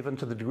should be given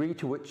to the degree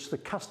to which the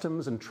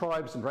customs and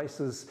tribes and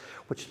races,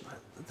 which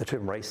the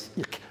term race,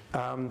 which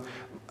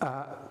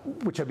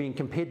are being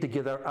compared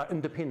together are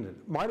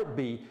independent. Might it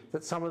be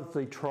that some of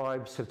the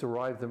tribes have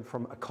derived them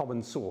from a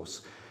common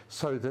source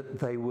so that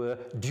they were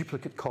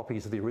duplicate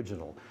copies of the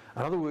original?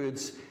 In other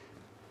words,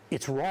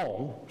 it's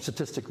wrong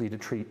statistically to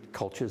treat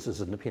cultures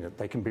as independent.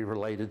 They can be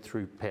related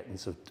through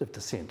patterns of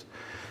descent.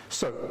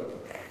 So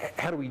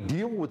how do we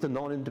deal with the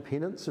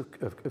non-independence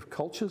of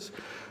cultures?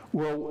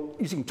 Well,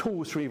 using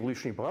tools from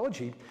evolutionary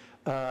biology,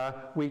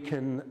 we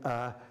can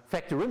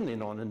factor in their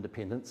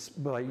non-independence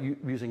by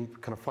using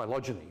kind of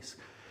phylogenies.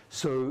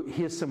 So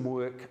here's some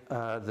work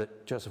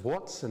that Joseph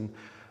Watts and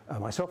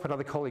myself and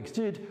other colleagues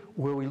did,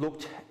 where we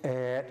looked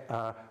at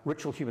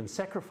ritual human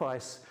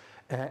sacrifice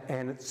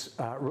and its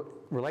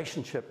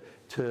relationship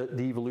to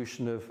the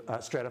evolution of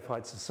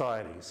stratified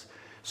societies.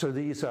 So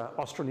these are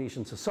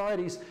Austronesian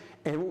societies,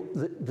 and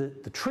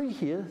the tree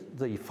here,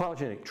 the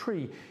phylogenetic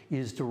tree,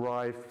 is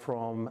derived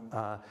from,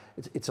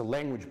 it's a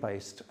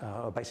language-based,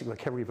 basically a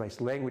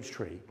vocabulary-based language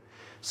tree.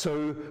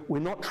 So we're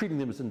not treating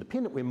them as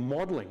independent, we're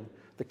modelling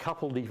the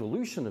coupled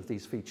evolution of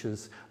these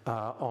features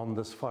on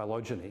this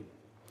phylogeny.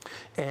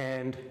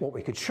 And what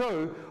we could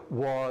show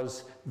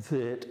was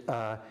that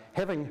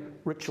having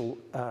ritual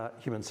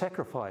human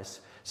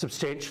sacrifice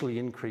substantially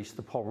increased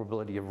the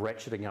probability of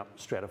ratcheting up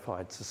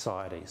stratified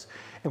societies.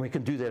 And we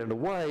can do that in a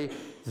way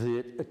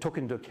that took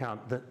into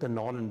account the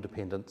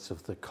non-independence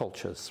of the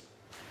cultures.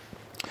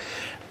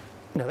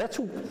 Now that's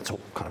all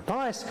kind of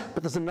nice,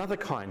 but there's another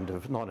kind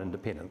of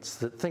non-independence,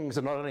 that things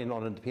are not only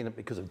non-independent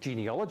because of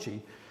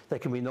genealogy, they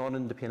can be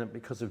non-independent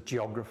because of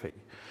geography.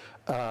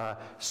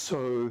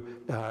 To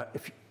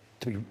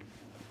be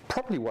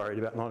properly worried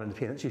about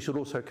non-independence, you should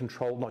also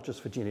control not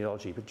just for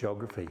genealogy, but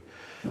geography.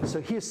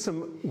 So here's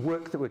some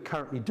work that we're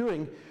currently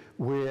doing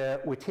where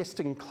we're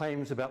testing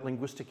claims about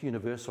linguistic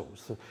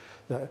universals.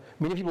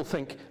 Many people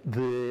think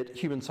that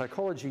human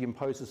psychology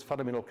imposes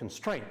fundamental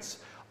constraints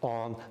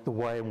on the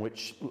way in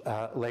which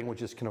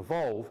languages can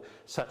evolve,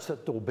 such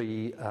that there will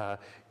be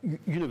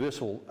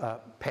universal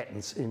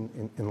patterns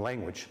in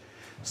language.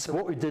 So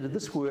what we did in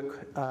this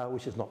work,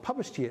 which is not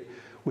published yet,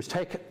 was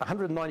take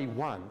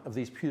 191 of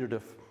these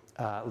putative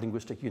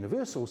linguistic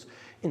universals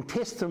and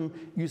test them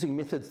using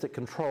methods that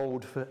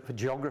controlled for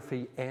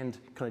geography and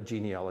kind of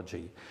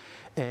genealogy.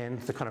 And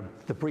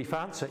the brief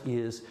answer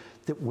is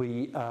that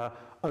we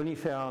only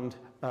found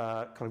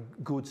kind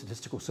of good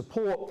statistical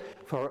support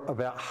for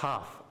about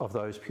half of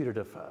those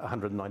putative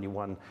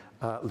 191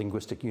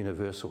 linguistic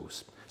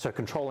universals. So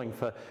controlling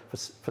for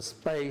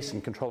space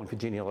and controlling for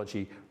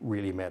genealogy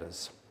really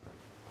matters.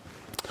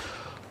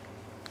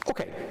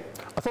 Okay,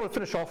 I thought I'd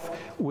finish off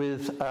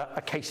with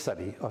a case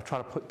study of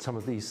trying to put some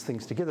of these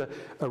things together.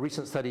 A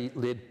recent study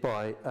led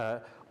by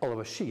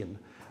Oliver Sheehan,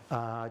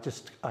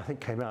 just I think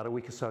came out a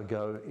week or so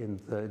ago in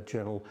the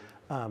journal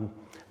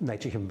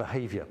Nature Human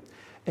Behaviour.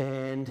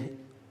 And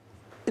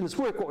in this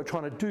work, what we're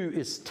trying to do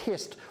is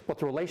test what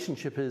the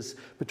relationship is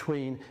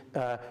between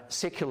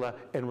secular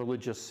and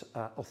religious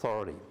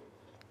authority.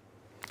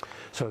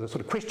 So the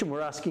sort of question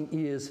we're asking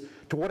is,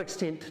 to what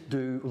extent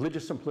do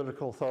religious and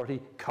political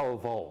authority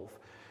co-evolve?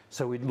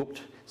 So we'd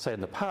looked, say,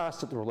 in the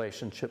past at the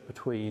relationship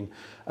between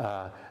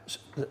the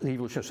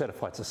evolution of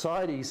stratified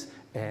societies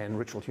and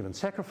ritual human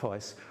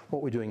sacrifice.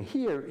 What we're doing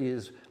here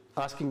is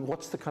asking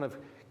what's the kind of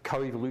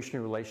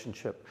co-evolutionary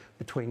relationship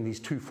between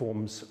these two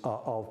forms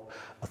of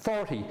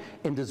authority,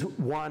 and does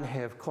one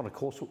have kind of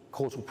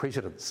causal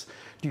precedence?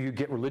 Do you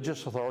get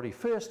religious authority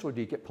first, or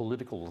do you get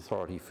political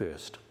authority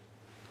first?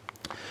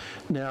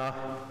 Now,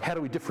 how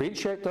do we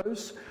differentiate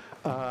those?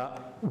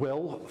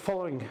 Well,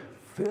 following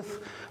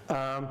Firth,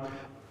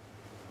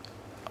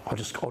 I'll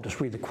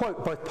just read the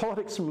quote. Both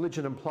politics and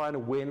religion imply an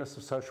awareness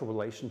of social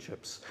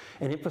relationships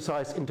and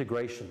emphasise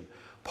integration.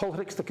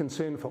 Politics the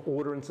concern for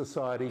order in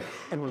society,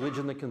 and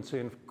religion the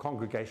concern for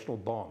congregational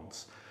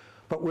bonds.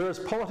 But whereas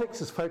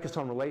politics is focused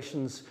on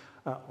relations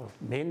of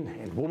men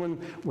and women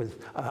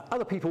with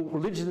other people,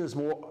 religion is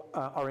more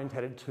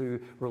orientated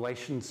to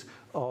relations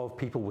of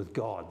people with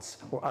gods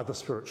or other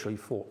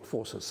spiritual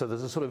forces. So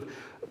there's a sort of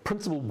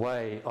principled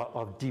way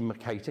of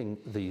demarcating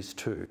these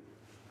two.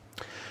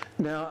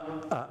 Now,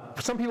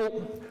 for some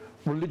people,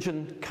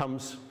 religion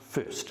comes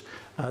first.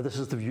 This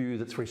is the view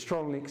that's very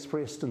strongly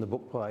expressed in the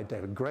book by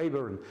David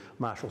Graeber and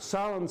Marshall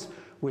Salins,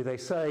 where they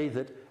say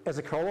that as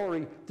a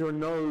corollary, there are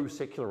no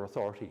secular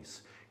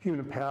authorities.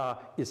 Human power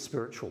is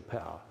spiritual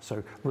power,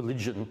 so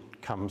religion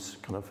comes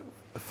kind of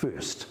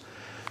first.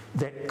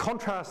 That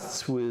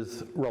contrasts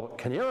with Robert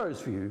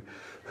Canero's view,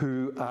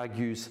 who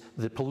argues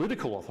that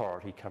political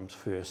authority comes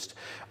first,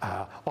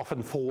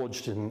 often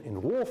forged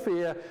in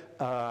warfare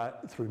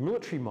through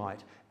military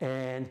might,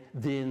 and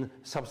then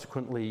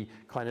subsequently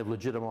kind of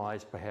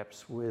legitimised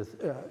perhaps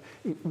with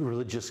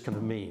religious kind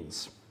of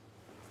means.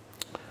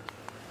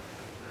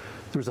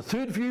 There is a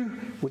third view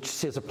which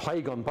says a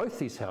plague on both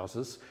these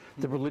houses.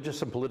 The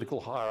religious and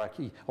political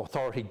hierarchy,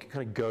 authority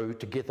kind of go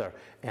together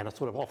and are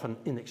sort of often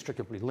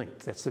inextricably linked.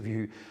 That's the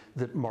view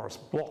that Maurice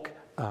Bloch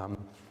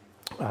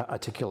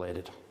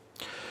articulated.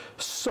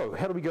 So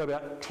how do we go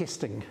about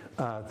testing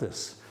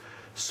this?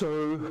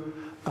 So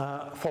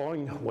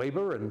following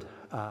Weber and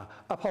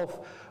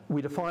Uphoff,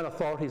 we define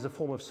authority as a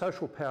form of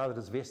social power that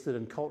is vested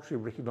in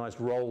culturally recognised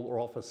role or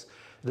office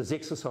that is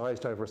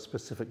exercised over a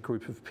specific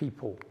group of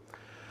people.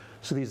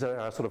 So these are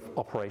our sort of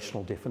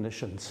operational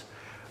definitions.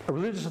 A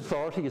religious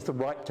authority is the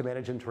right to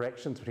manage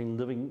interactions between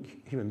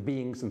living human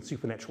beings and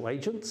supernatural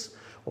agents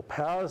or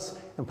powers,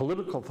 and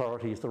political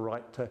authority is the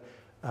right to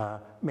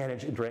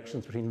manage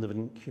interactions between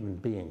living human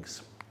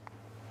beings.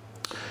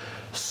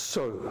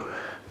 So,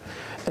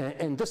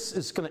 and this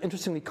is going to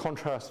interestingly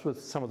contrast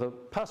with some of the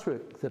past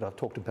work that I've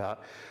talked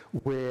about,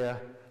 where,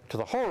 to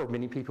the horror of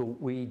many people,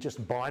 we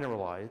just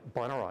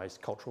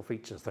binarized cultural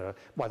features that are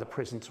either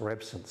presence or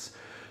absence.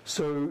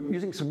 So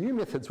using some new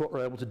methods, what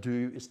we're able to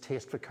do is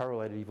test for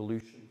correlated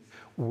evolution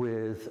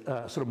with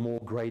sort of more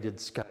graded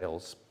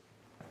scales.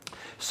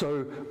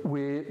 So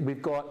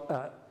we've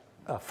got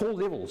 4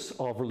 levels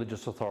of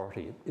religious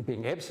authority, it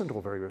being absent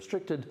or very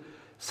restricted,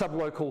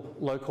 sublocal,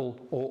 local,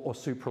 or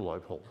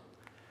supralocal.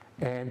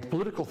 And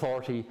political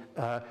authority,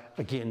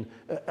 again,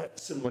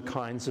 similar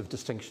kinds of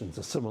distinctions,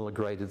 a similar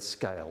graded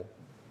scale.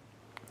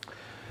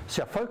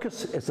 So our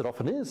focus, as it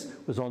often is,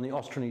 was on the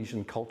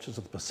Austronesian cultures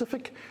of the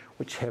Pacific,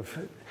 which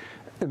have,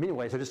 in many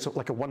ways, are just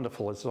like a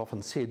wonderful, as is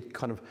often said,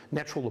 kind of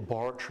natural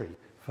laboratory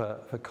for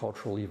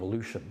cultural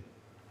evolution.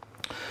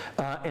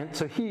 And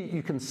so here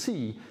you can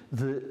see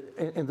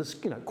this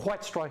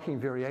quite striking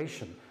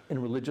variation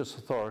in religious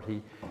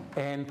authority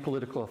and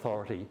political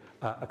authority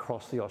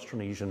across the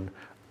Austronesian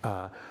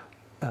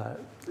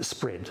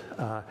spread.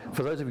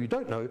 For those of you who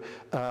don't know,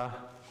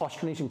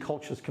 Austronesian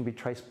cultures can be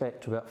traced back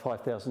to about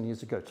 5,000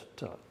 years ago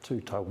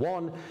to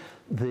Taiwan.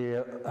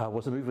 There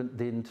was a movement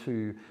then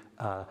to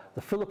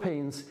the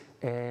Philippines,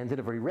 and then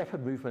a very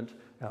rapid movement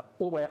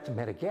all the way up to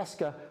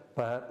Madagascar,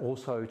 but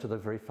also to the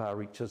very far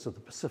reaches of the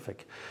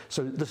Pacific.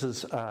 So this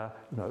is a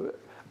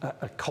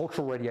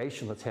cultural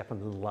radiation that's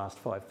happened in the last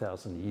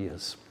 5,000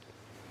 years.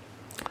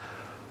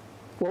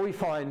 What we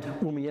find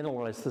when we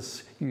analyse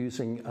this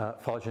using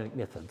phylogenetic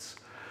methods,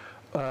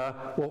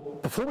 well,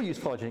 before we used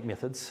phylogenetic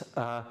methods,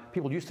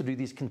 people used to do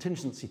these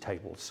contingency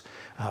tables,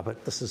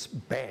 but this is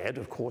bad,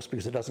 of course,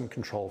 because it doesn't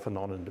control for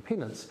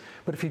non-independence.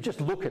 But if you just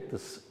look at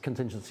this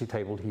contingency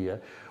table here,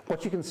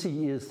 what you can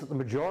see is that the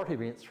majority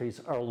of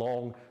entries are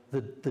along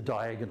the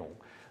diagonal,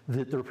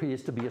 that there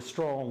appears to be a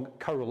strong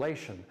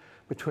correlation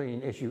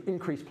between, as you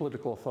increase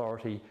political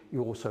authority,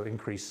 you also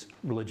increase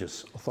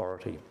religious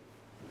authority.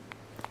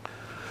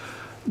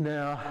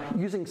 Now,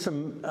 using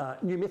some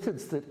new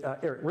methods that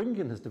Eric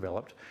Ringen has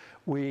developed,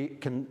 we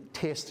can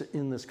test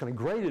in this kind of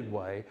graded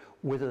way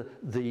whether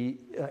the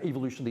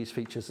evolution of these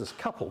features is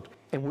coupled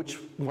and which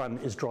one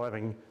is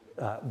driving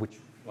which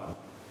one.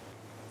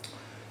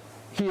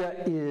 Here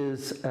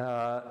is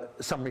a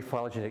summary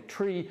phylogenetic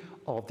tree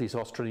of these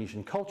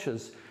Austronesian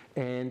cultures,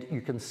 and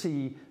you can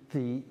see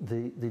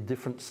the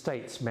different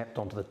states mapped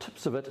onto the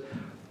tips of it.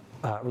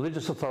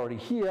 Religious authority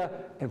here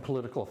and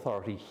political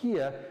authority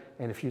here,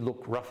 and if you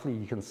look roughly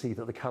you can see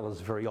that the colours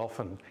very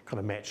often kind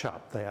of match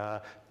up. They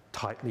are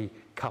tightly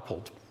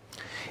coupled.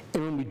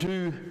 And when we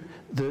do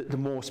the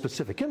more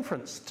specific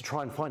inference to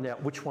try and find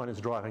out which one is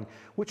driving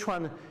which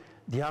one,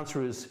 the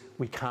answer is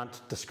we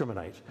can't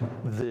discriminate.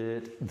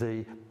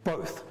 The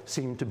both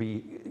seem to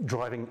be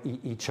driving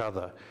each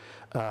other.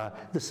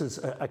 This is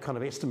a kind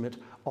of estimate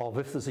of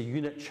if there's a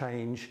unit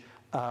change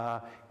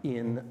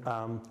in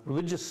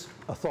religious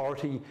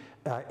authority,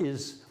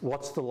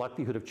 what's the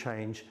likelihood of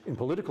change in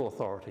political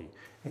authority?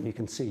 And you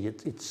can see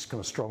it's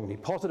kind of strongly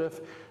positive.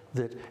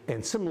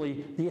 And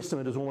similarly, the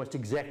estimate is almost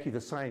exactly the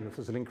same. If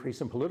there's an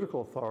increase in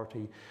political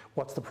authority,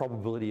 what's the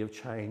probability of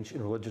change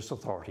in religious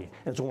authority?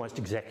 And it's almost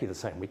exactly the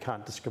same. We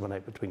can't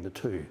discriminate between the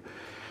two.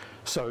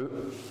 So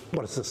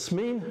what does this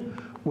mean?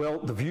 Well,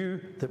 the view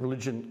that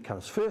religion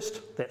comes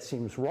first, that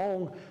seems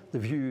wrong. The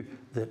view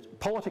that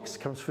politics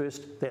comes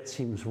first, that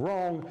seems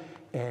wrong.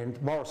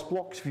 And Maurice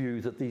Bloch's view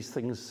that these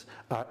things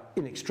are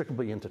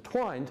inextricably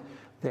intertwined,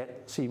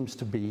 that seems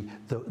to be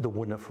the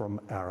winner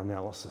from our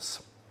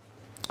analysis.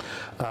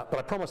 But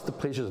I promised the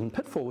pleasures and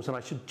pitfalls, and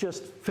I should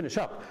just finish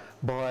up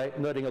by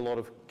noting a lot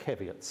of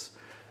caveats.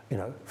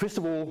 First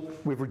of all,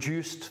 we've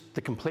reduced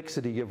the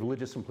complexity of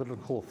religious and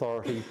political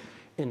authority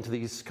into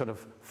these kind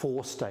of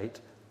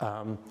 4-state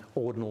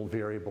ordinal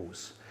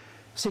variables.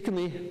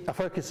 Secondly, our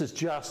focus is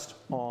just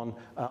on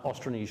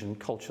Austronesian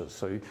cultures.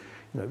 So,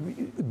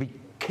 be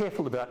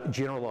careful about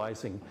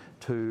generalising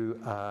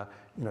to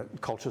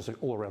cultures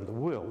all around the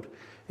world.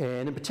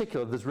 And in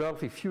particular, there's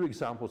relatively few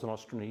examples in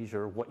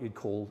Austronesia of what you'd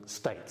call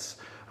states.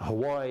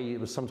 Hawaii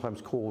was sometimes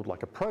called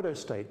like a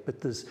proto-state,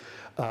 but there's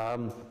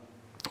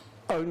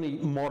only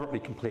moderately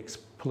complex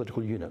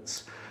political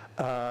units.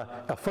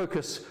 Our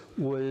focus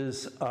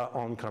was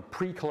on kind of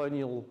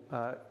pre-colonial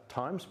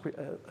times,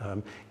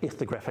 the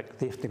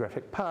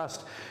ethnographic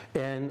past,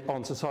 and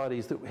on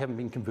societies that haven't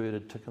been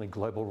converted to kind of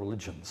global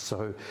religions.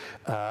 So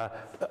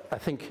I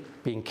think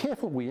being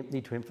careful, we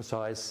need to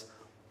emphasise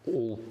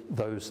all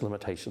those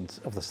limitations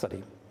of the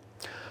study.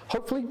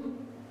 Hopefully,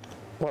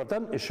 what I've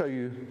done is show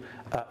you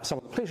some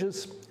of the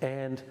pleasures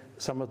and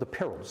some of the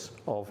perils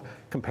of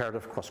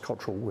comparative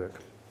cross-cultural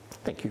work.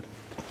 Thank you.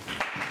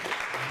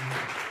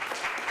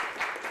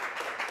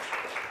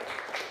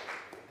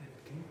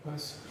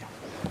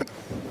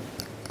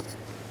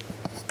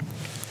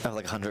 I have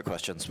like 100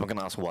 questions. We're going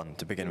to ask one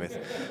to begin with,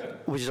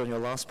 which is on your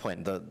last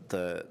point,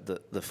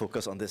 the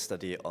focus on this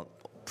study on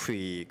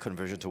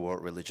pre-conversion to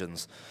world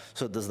religions.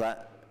 So does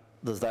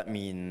that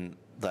mean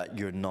that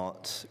you're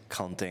not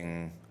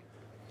counting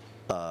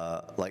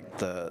like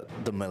the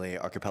Malay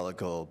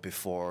archipelago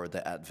before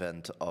the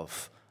advent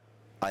of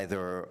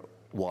either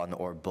one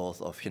or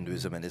both of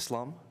Hinduism and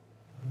Islam?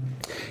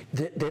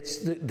 That's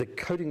the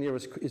coding there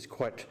is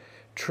quite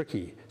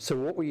tricky. So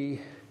what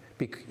we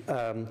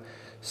because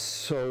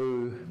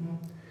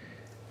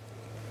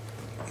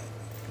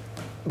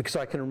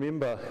I can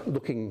remember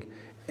looking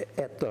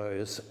at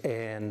those,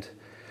 and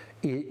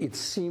it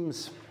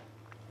seems,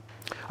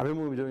 I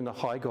remember when we were doing the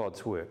high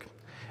gods work,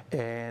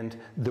 and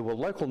there were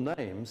local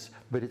names,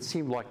 but it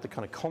seemed like the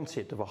kind of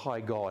concept of a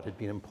high god had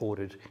been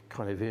imported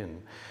kind of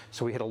in.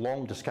 So we had a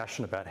long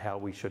discussion about how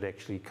we should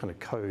actually kind of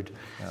code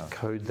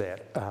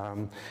that.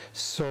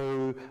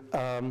 For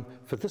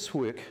this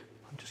work,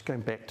 I'm just going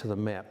back to the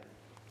map.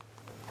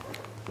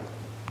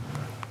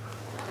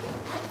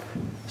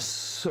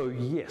 So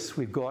yes,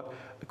 we've got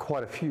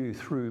quite a few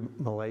through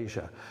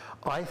Malaysia.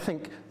 I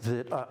think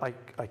that, I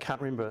can't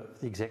remember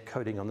the exact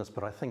coding on this,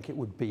 but I think it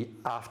would be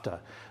after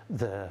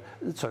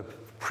so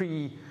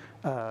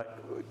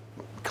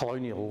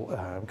pre-colonial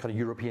kind of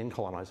European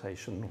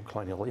colonization, or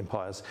colonial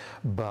empires,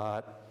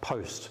 but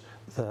post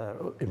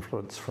the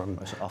influence from...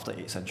 So after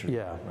 8th century?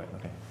 Yeah. Right,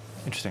 okay.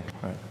 Interesting,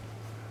 right.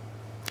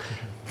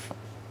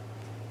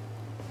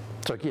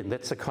 So again,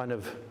 that's a kind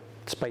of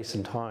space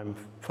and time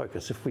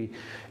focus. If we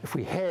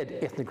had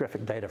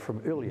ethnographic data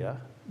from earlier,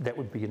 that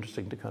would be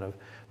interesting to kind of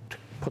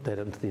put that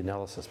into the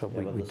analysis, but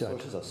we don't.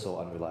 Sources are so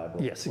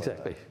unreliable. Yes,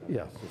 exactly.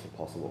 Yeah. It's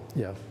impossible.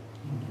 Yeah.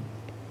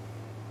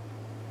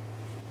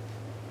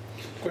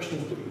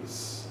 Question,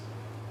 please.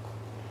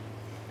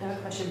 I have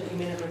a question, but you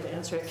may not be able to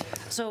answer it.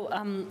 So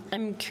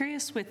I'm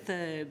curious with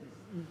the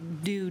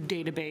new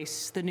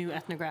database, the new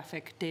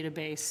ethnographic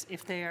database,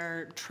 if they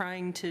are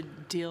trying to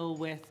deal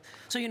with,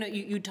 so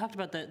you talked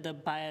about the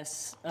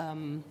bias,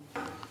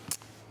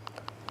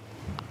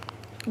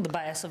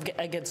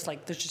 against,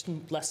 like, there's just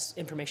less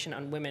information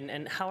on women,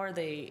 and how are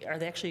they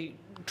actually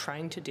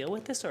trying to deal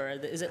with this, or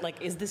is it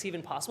like, is this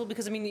even possible?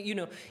 Because I mean,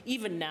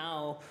 even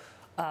now,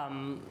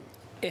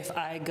 if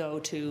I go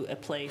to a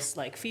place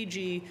like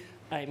Fiji,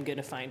 I'm going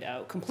to find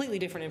out completely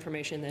different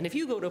information than if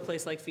you go to a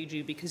place like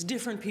Fiji, because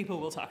different people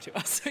will talk to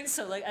us.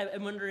 So, like,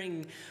 I'm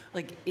wondering,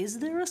 like, is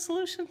there a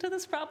solution to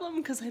this problem?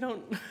 Because I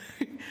don't,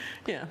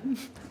 yeah.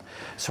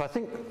 So I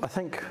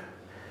think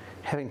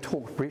having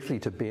talked briefly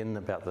to Ben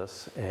about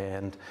this,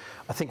 and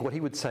I think what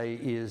he would say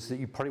is that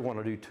you probably want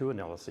to do two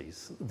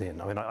analyses then.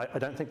 I mean, I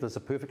don't think there's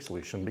a perfect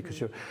solution, because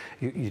you're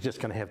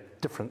just going to have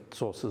different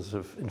sources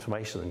of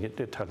information, and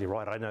you're totally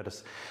right. I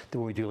notice that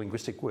when we do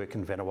linguistic work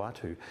in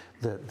Vanuatu,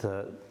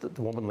 the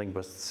woman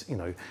linguists,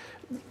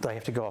 they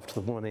have to go off to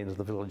the woman end of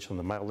the village, and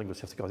the male linguists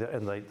have to go there,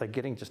 and they're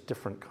getting just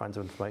different kinds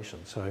of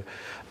information. So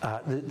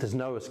there's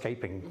no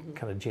escaping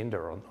kind of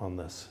gender on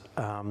this.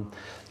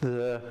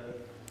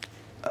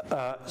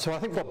 So I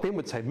think what Ben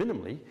would say,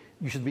 minimally,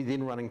 you should be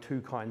then running two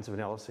kinds of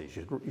analyses.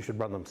 You should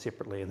run them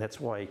separately, and that's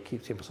why he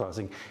keeps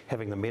emphasising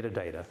having the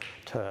metadata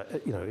to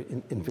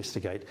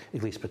investigate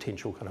at least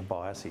potential kind of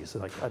biases.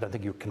 Like, I don't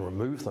think you can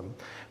remove them,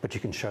 but you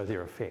can show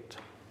their effect.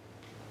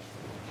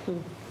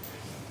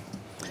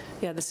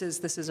 Yeah, this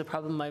is a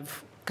problem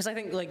because I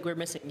think, like, we're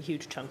missing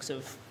huge chunks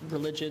of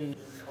religion,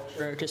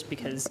 culture, just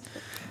because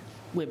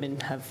women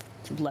have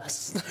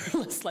less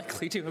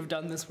likely to have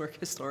done this work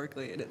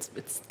historically, and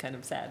it's kind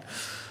of sad.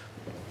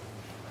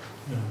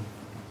 Yeah.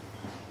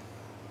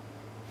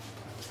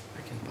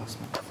 I can pass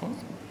my phone.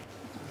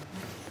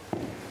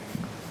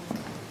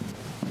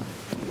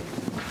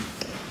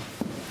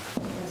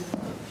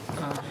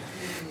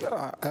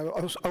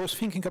 I was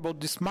thinking about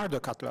this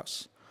Murdoch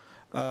Atlas.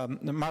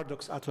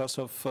 Murdoch's Atlas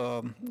of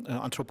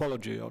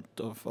Anthropology,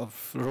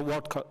 of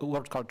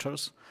world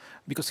cultures,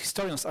 because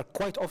historians are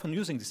quite often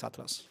using this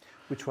atlas.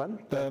 Which one?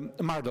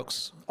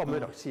 Murdoch's. Oh,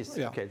 Murdoch's, yes.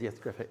 Yeah. Okay, the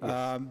ethnographic.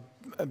 Yeah.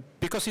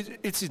 Because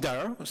it's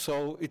there,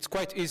 so it's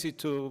quite easy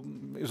to,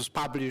 it was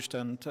published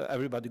and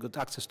everybody got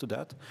access to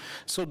that.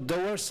 So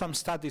there were some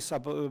studies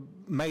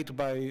made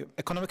by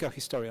economical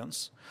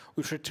historians,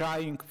 which were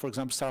trying, for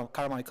example, Sarah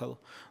Carmichael,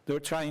 they were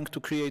trying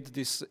to create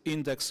this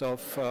index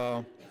of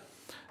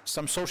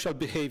some social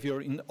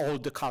behavior in all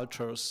the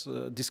cultures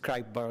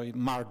described by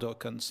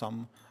Murdoch and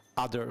some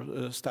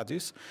other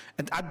studies.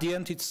 And at the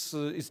end, it's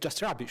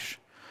just rubbish.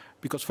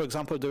 Because, for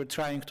example, they were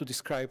trying to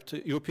describe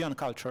European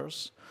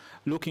cultures,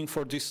 looking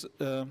for this,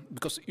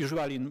 because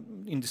usually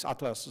in this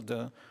atlas,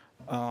 the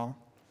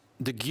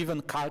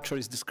given culture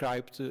is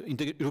described in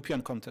the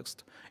European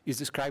context, is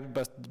described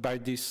by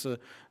this,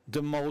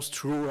 the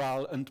most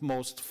rural and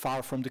most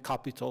far from the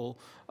capital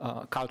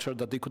culture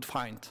that they could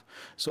find.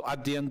 So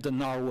at the end, the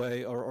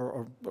Norway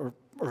or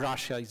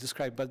Russia is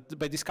described, but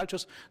by these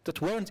cultures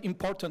that weren't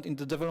important in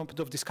the development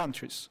of these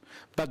countries.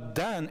 But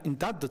then,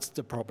 that's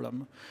the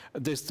problem.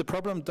 There's the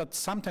problem that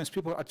sometimes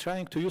people are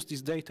trying to use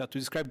this data to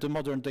describe the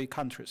modern day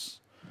countries.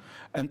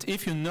 And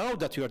if you know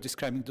that you are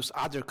describing those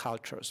other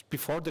cultures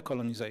before the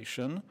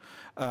colonization,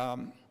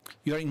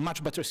 you are in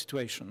much better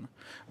situation.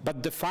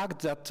 But the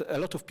fact that a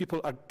lot of people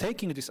are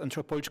taking this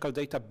anthropological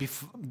data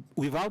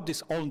without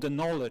all the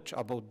knowledge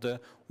about the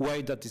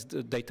way that this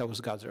data was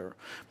gathered,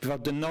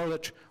 without the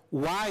knowledge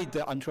why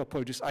the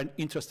anthropologists are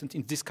interested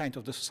in this kind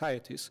of the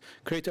societies,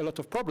 create a lot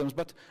of problems.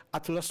 But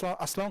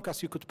as long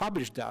as you could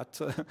publish that,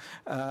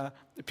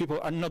 people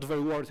are not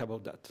very worried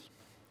about that.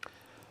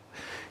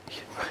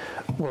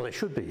 Well, it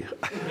should be.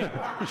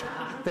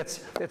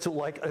 that's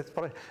like,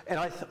 and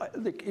I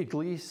think at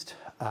least,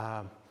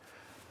 well,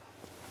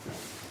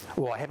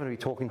 I happen to be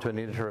talking to an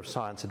editor of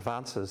Science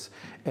Advances,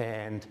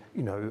 and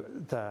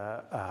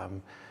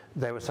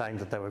they were saying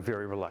that they were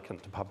very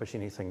reluctant to publish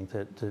anything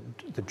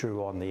that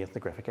drew on the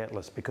ethnographic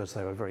atlas because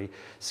they were very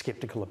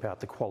skeptical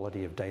about the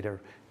quality of data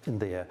in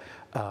there.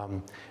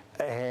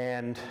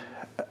 And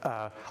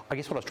I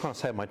guess what I was trying to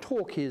say in my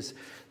talk is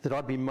that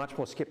I'd be much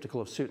more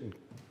skeptical of certain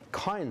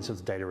kinds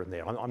of data in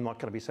there. I'm not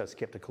going to be so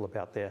skeptical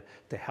about their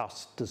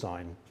house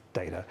design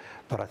data,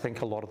 but I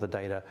think a lot of the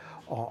data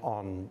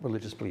on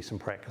religious beliefs and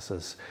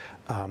practices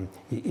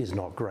is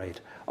not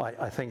great.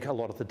 I think a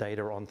lot of the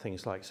data on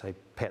things like, say,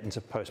 patterns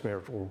of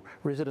postmarital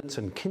residence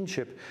and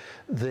kinship,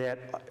 that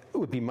it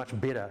would be much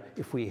better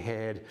if we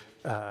had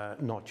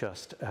not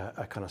just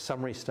a kind of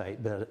summary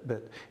state,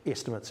 but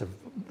estimates of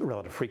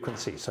relative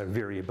frequency, so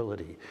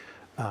variability.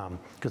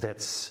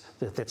 Because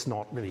that's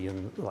not really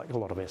in like a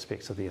lot of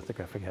aspects of the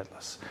ethnographic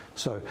atlas.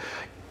 So,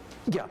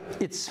 yeah,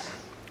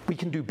 we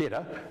can do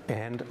better,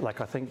 and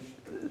like I think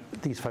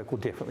these folk will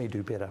definitely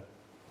do better.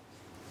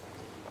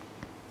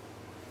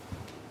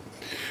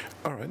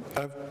 All right,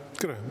 I've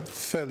got a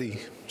fairly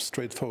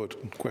straightforward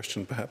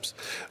question, perhaps.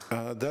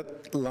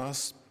 That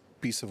last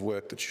piece of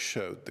work that you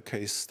showed, the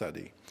case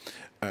study,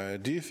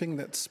 do you think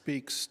that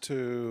speaks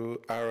to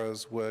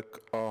Ara's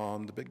work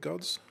on the big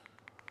gods?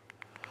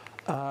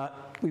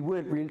 We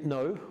weren't really,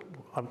 no.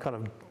 I'm kind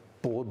of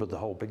bored with the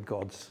whole big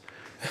gods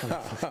kind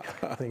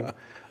of thing.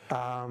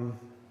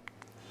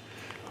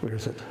 Where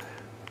is it?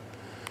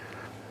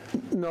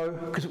 No,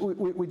 because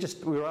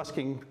we were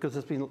asking, because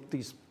there's been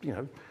these,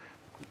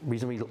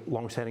 reasonably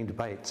long-standing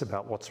debates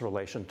about what's the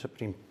relationship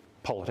between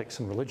politics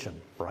and religion,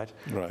 right?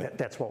 Right.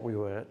 That's what we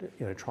were,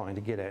 trying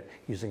to get at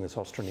using this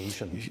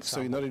Austronesian.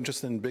 So you're not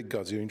interested in big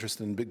gods, you're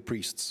interested in big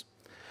priests.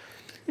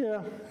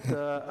 Yeah.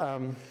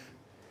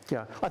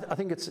 Yeah, I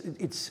think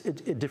it's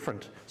a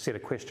different set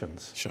of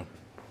questions. Sure.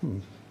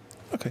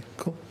 Okay,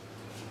 cool.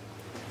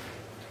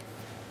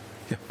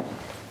 Yeah.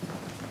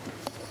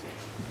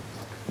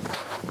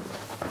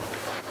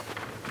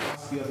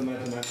 Ask the other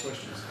 99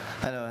 questions.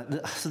 I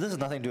know. So this has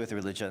nothing to do with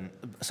religion.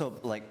 So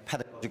like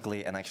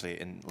pedagogically, and actually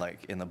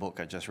in the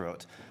book I just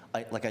wrote,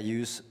 I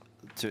use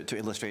to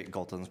illustrate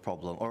Galton's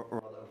problem,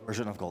 or a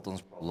version of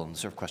Galton's problem,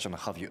 sort of question of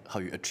how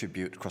you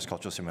attribute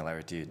cross-cultural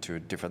similarity to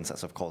different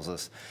sets of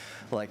causes.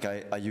 Like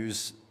I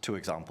use two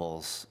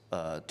examples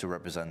to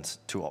represent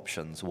two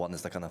options. One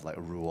is the kind of like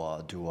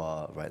rua,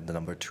 dua, right, the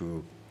number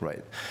two,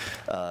 right,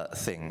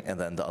 thing, and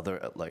then the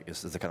other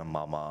is the kind of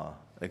mama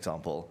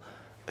example.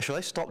 Should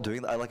I stop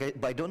doing that?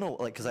 But I don't know,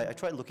 because I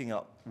tried looking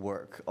up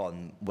work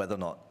on whether or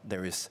not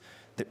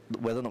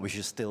whether or not we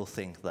should still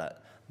think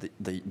that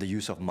the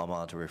use of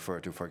mama to refer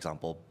to, for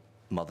example,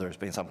 mothers,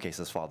 but in some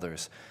cases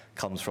fathers,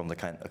 comes from the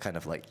kind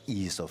of like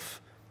ease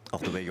of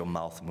the way your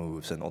mouth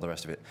moves and all the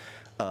rest of it.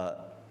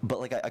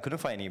 But I couldn't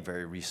find any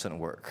very recent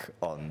work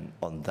on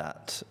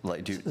that.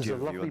 Like, do you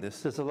have a view on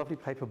this? There's a lovely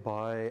paper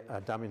by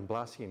Damian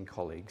Blasi and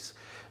colleagues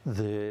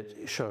that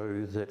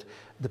show that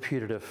the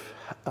putative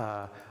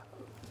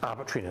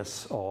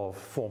arbitrariness of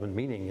form and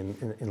meaning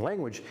in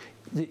language,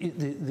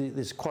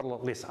 there's quite a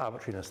lot less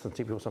arbitrariness than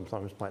people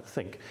sometimes might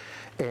think.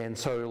 And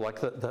so like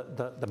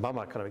the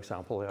mama kind of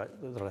example that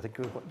I think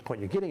the point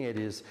you're getting at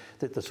is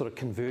that the sort of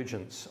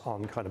convergence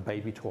on kind of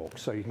baby talk.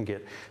 So you can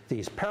get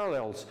these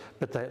parallels,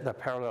 but they're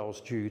parallels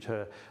due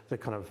to the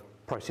kind of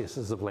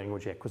processes of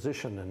language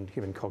acquisition and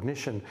human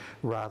cognition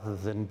rather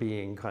than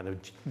being kind of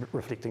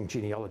reflecting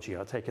genealogy.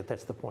 I take it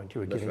that's the point you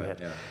were getting at.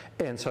 Yeah.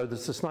 And so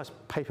there's this nice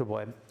paper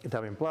by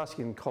Damian Blasi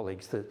and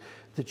colleagues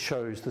that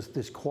shows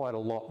there's quite a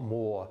lot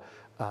more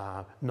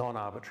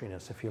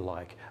non-arbitrariness, if you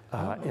like,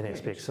 in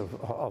aspects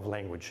of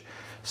language.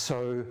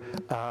 So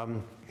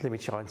let me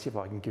try and see if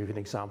I can give you an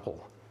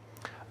example.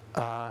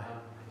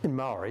 In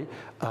Maori,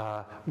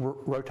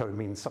 roto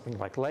means something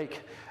like lake.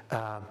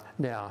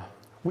 Now,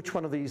 which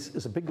one of these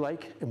is a big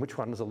lake and which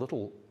one is a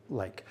little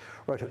lake?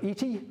 Roto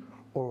iti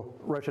or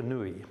roto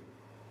nui?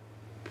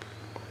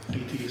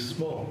 Iti is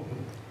small.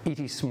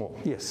 Iti is small,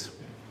 yes.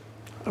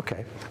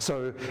 Okay,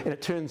 so, and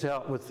it turns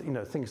out with,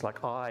 things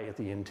like I at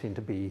the end tend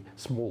to be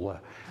smaller.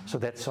 So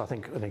that's, I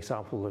think, an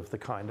example of the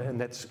kind, and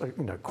that's,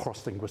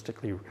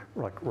 cross-linguistically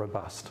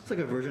robust. It's like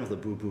a version of the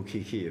boo-boo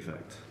kiki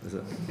effect, is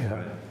it? Yeah,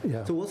 right.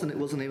 Yeah. So what's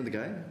the name of the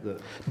guy?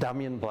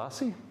 Damian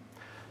Blasi.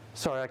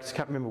 Sorry, I just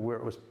can't remember where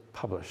it was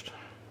published.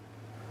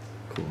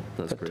 Cool,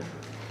 that's great.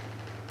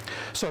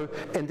 So,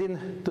 and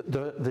then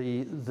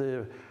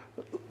the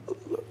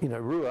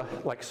rua,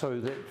 like, so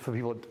that for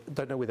people that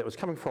don't know where that was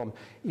coming from,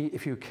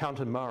 if you count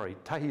in Maori,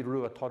 tahi,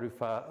 rua, toru,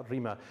 wha,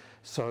 rima,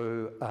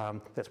 so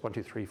that's 1,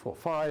 2, 3, 4,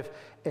 5,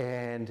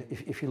 and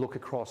if you look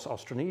across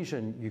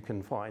Austronesian, you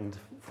can find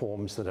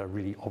forms that are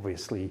really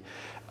obviously,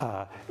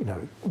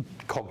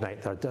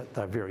 cognate,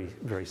 they're very,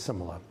 very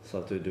similar.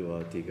 1, 2, 3,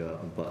 4,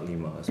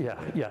 5.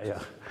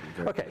 Yeah.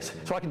 Okay,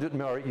 so I can do it in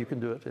Maori, you can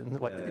do it in,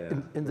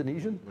 in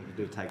Indonesian? We can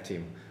do a tag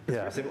team.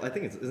 Yeah. I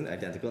think isn't it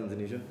identical in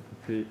Indonesian?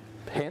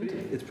 Hand?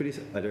 It's pretty,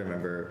 I don't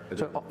remember.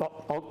 So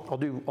I'll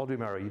do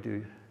Maori, you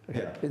do.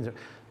 Okay. Yeah.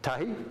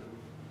 Tahi,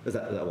 Is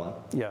that one?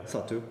 Yeah.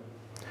 1,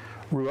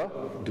 rua,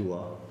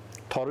 2,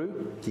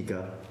 toru, 3,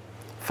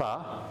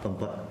 wha,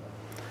 4,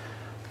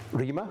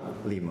 rima.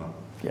 5.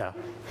 Yeah.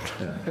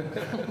 Yeah.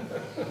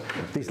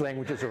 These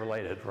languages are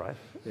related, right?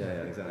 Yeah,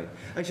 exactly.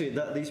 Actually,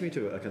 that leads me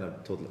to a kind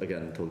of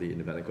totally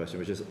independent question,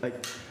 which is I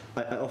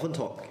often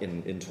talk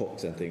in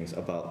talks and things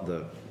about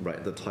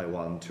the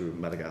Taiwan to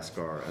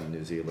Madagascar and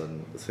New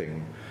Zealand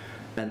thing,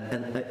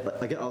 and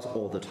I get asked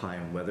all the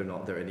time whether or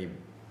not there are any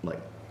like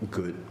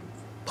good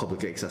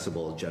publicly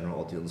accessible general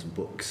audience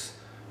books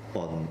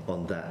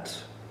on that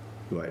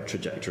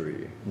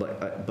trajectory.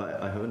 But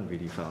I haven't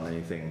really found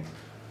anything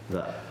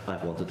that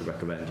I've wanted to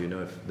recommend. Do you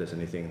know if there's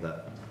anything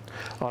that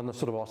On the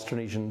sort of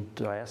Austronesian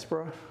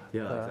diaspora?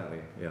 Yeah, exactly.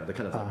 Yeah, the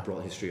kind of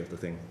broad history of the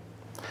thing.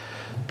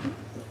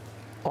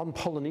 On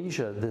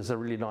Polynesia, there's a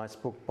really nice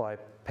book by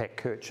Pat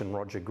Kirch and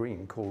Roger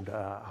Green called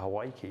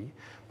Hawaii,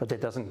 but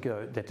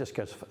that just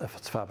goes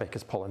as far back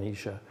as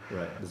Polynesia.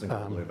 Right, doesn't go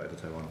all the way back to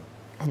Taiwan.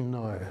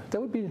 No,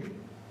 that would be.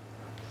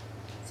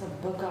 It's a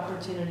book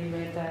opportunity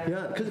right there.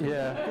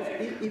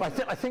 Yeah,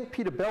 I think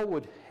Peter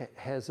Bellwood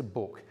has a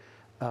book.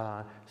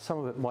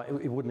 Some of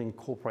it wouldn't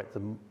incorporate the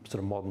sort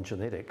of modern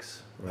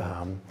genetics,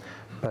 right.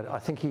 But I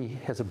think he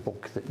has a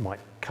book that might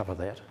cover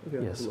that.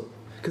 Okay, yes,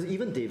 because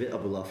even David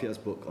Abulafia's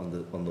book on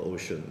the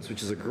oceans,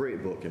 which is a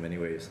great book in many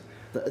ways,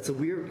 it's a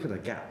weird kind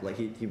of gap. Like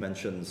he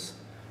mentions,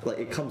 like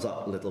it comes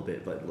up a little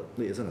bit, but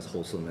it isn't as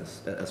wholesome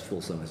as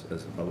fulsome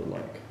as I would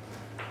like.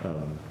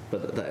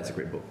 But that is a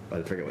great book.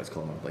 I forget what it's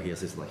called now, but he has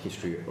this like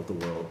history of the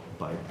world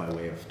by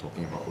way of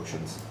talking about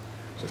oceans,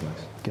 which is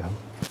nice. Yeah.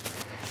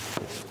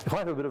 If I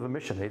have a bit of a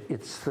mission,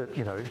 it's that,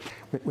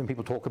 when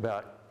people talk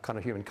about kind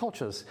of human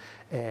cultures,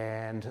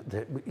 and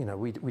that,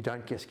 we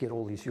don't just get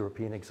all these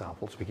European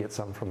examples. We get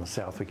some from the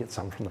South, we get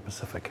some from the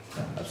Pacific.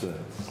 Yeah,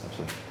 absolutely.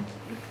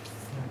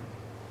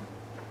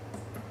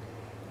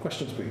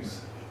 Questions,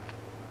 please?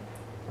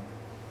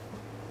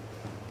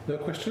 No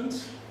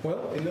questions?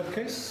 Well, in that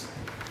case,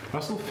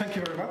 Russell, thank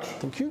you very much.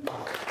 Thank you. Let's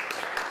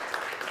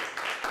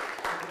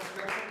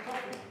grab some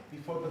coffee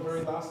before the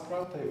very last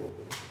round table.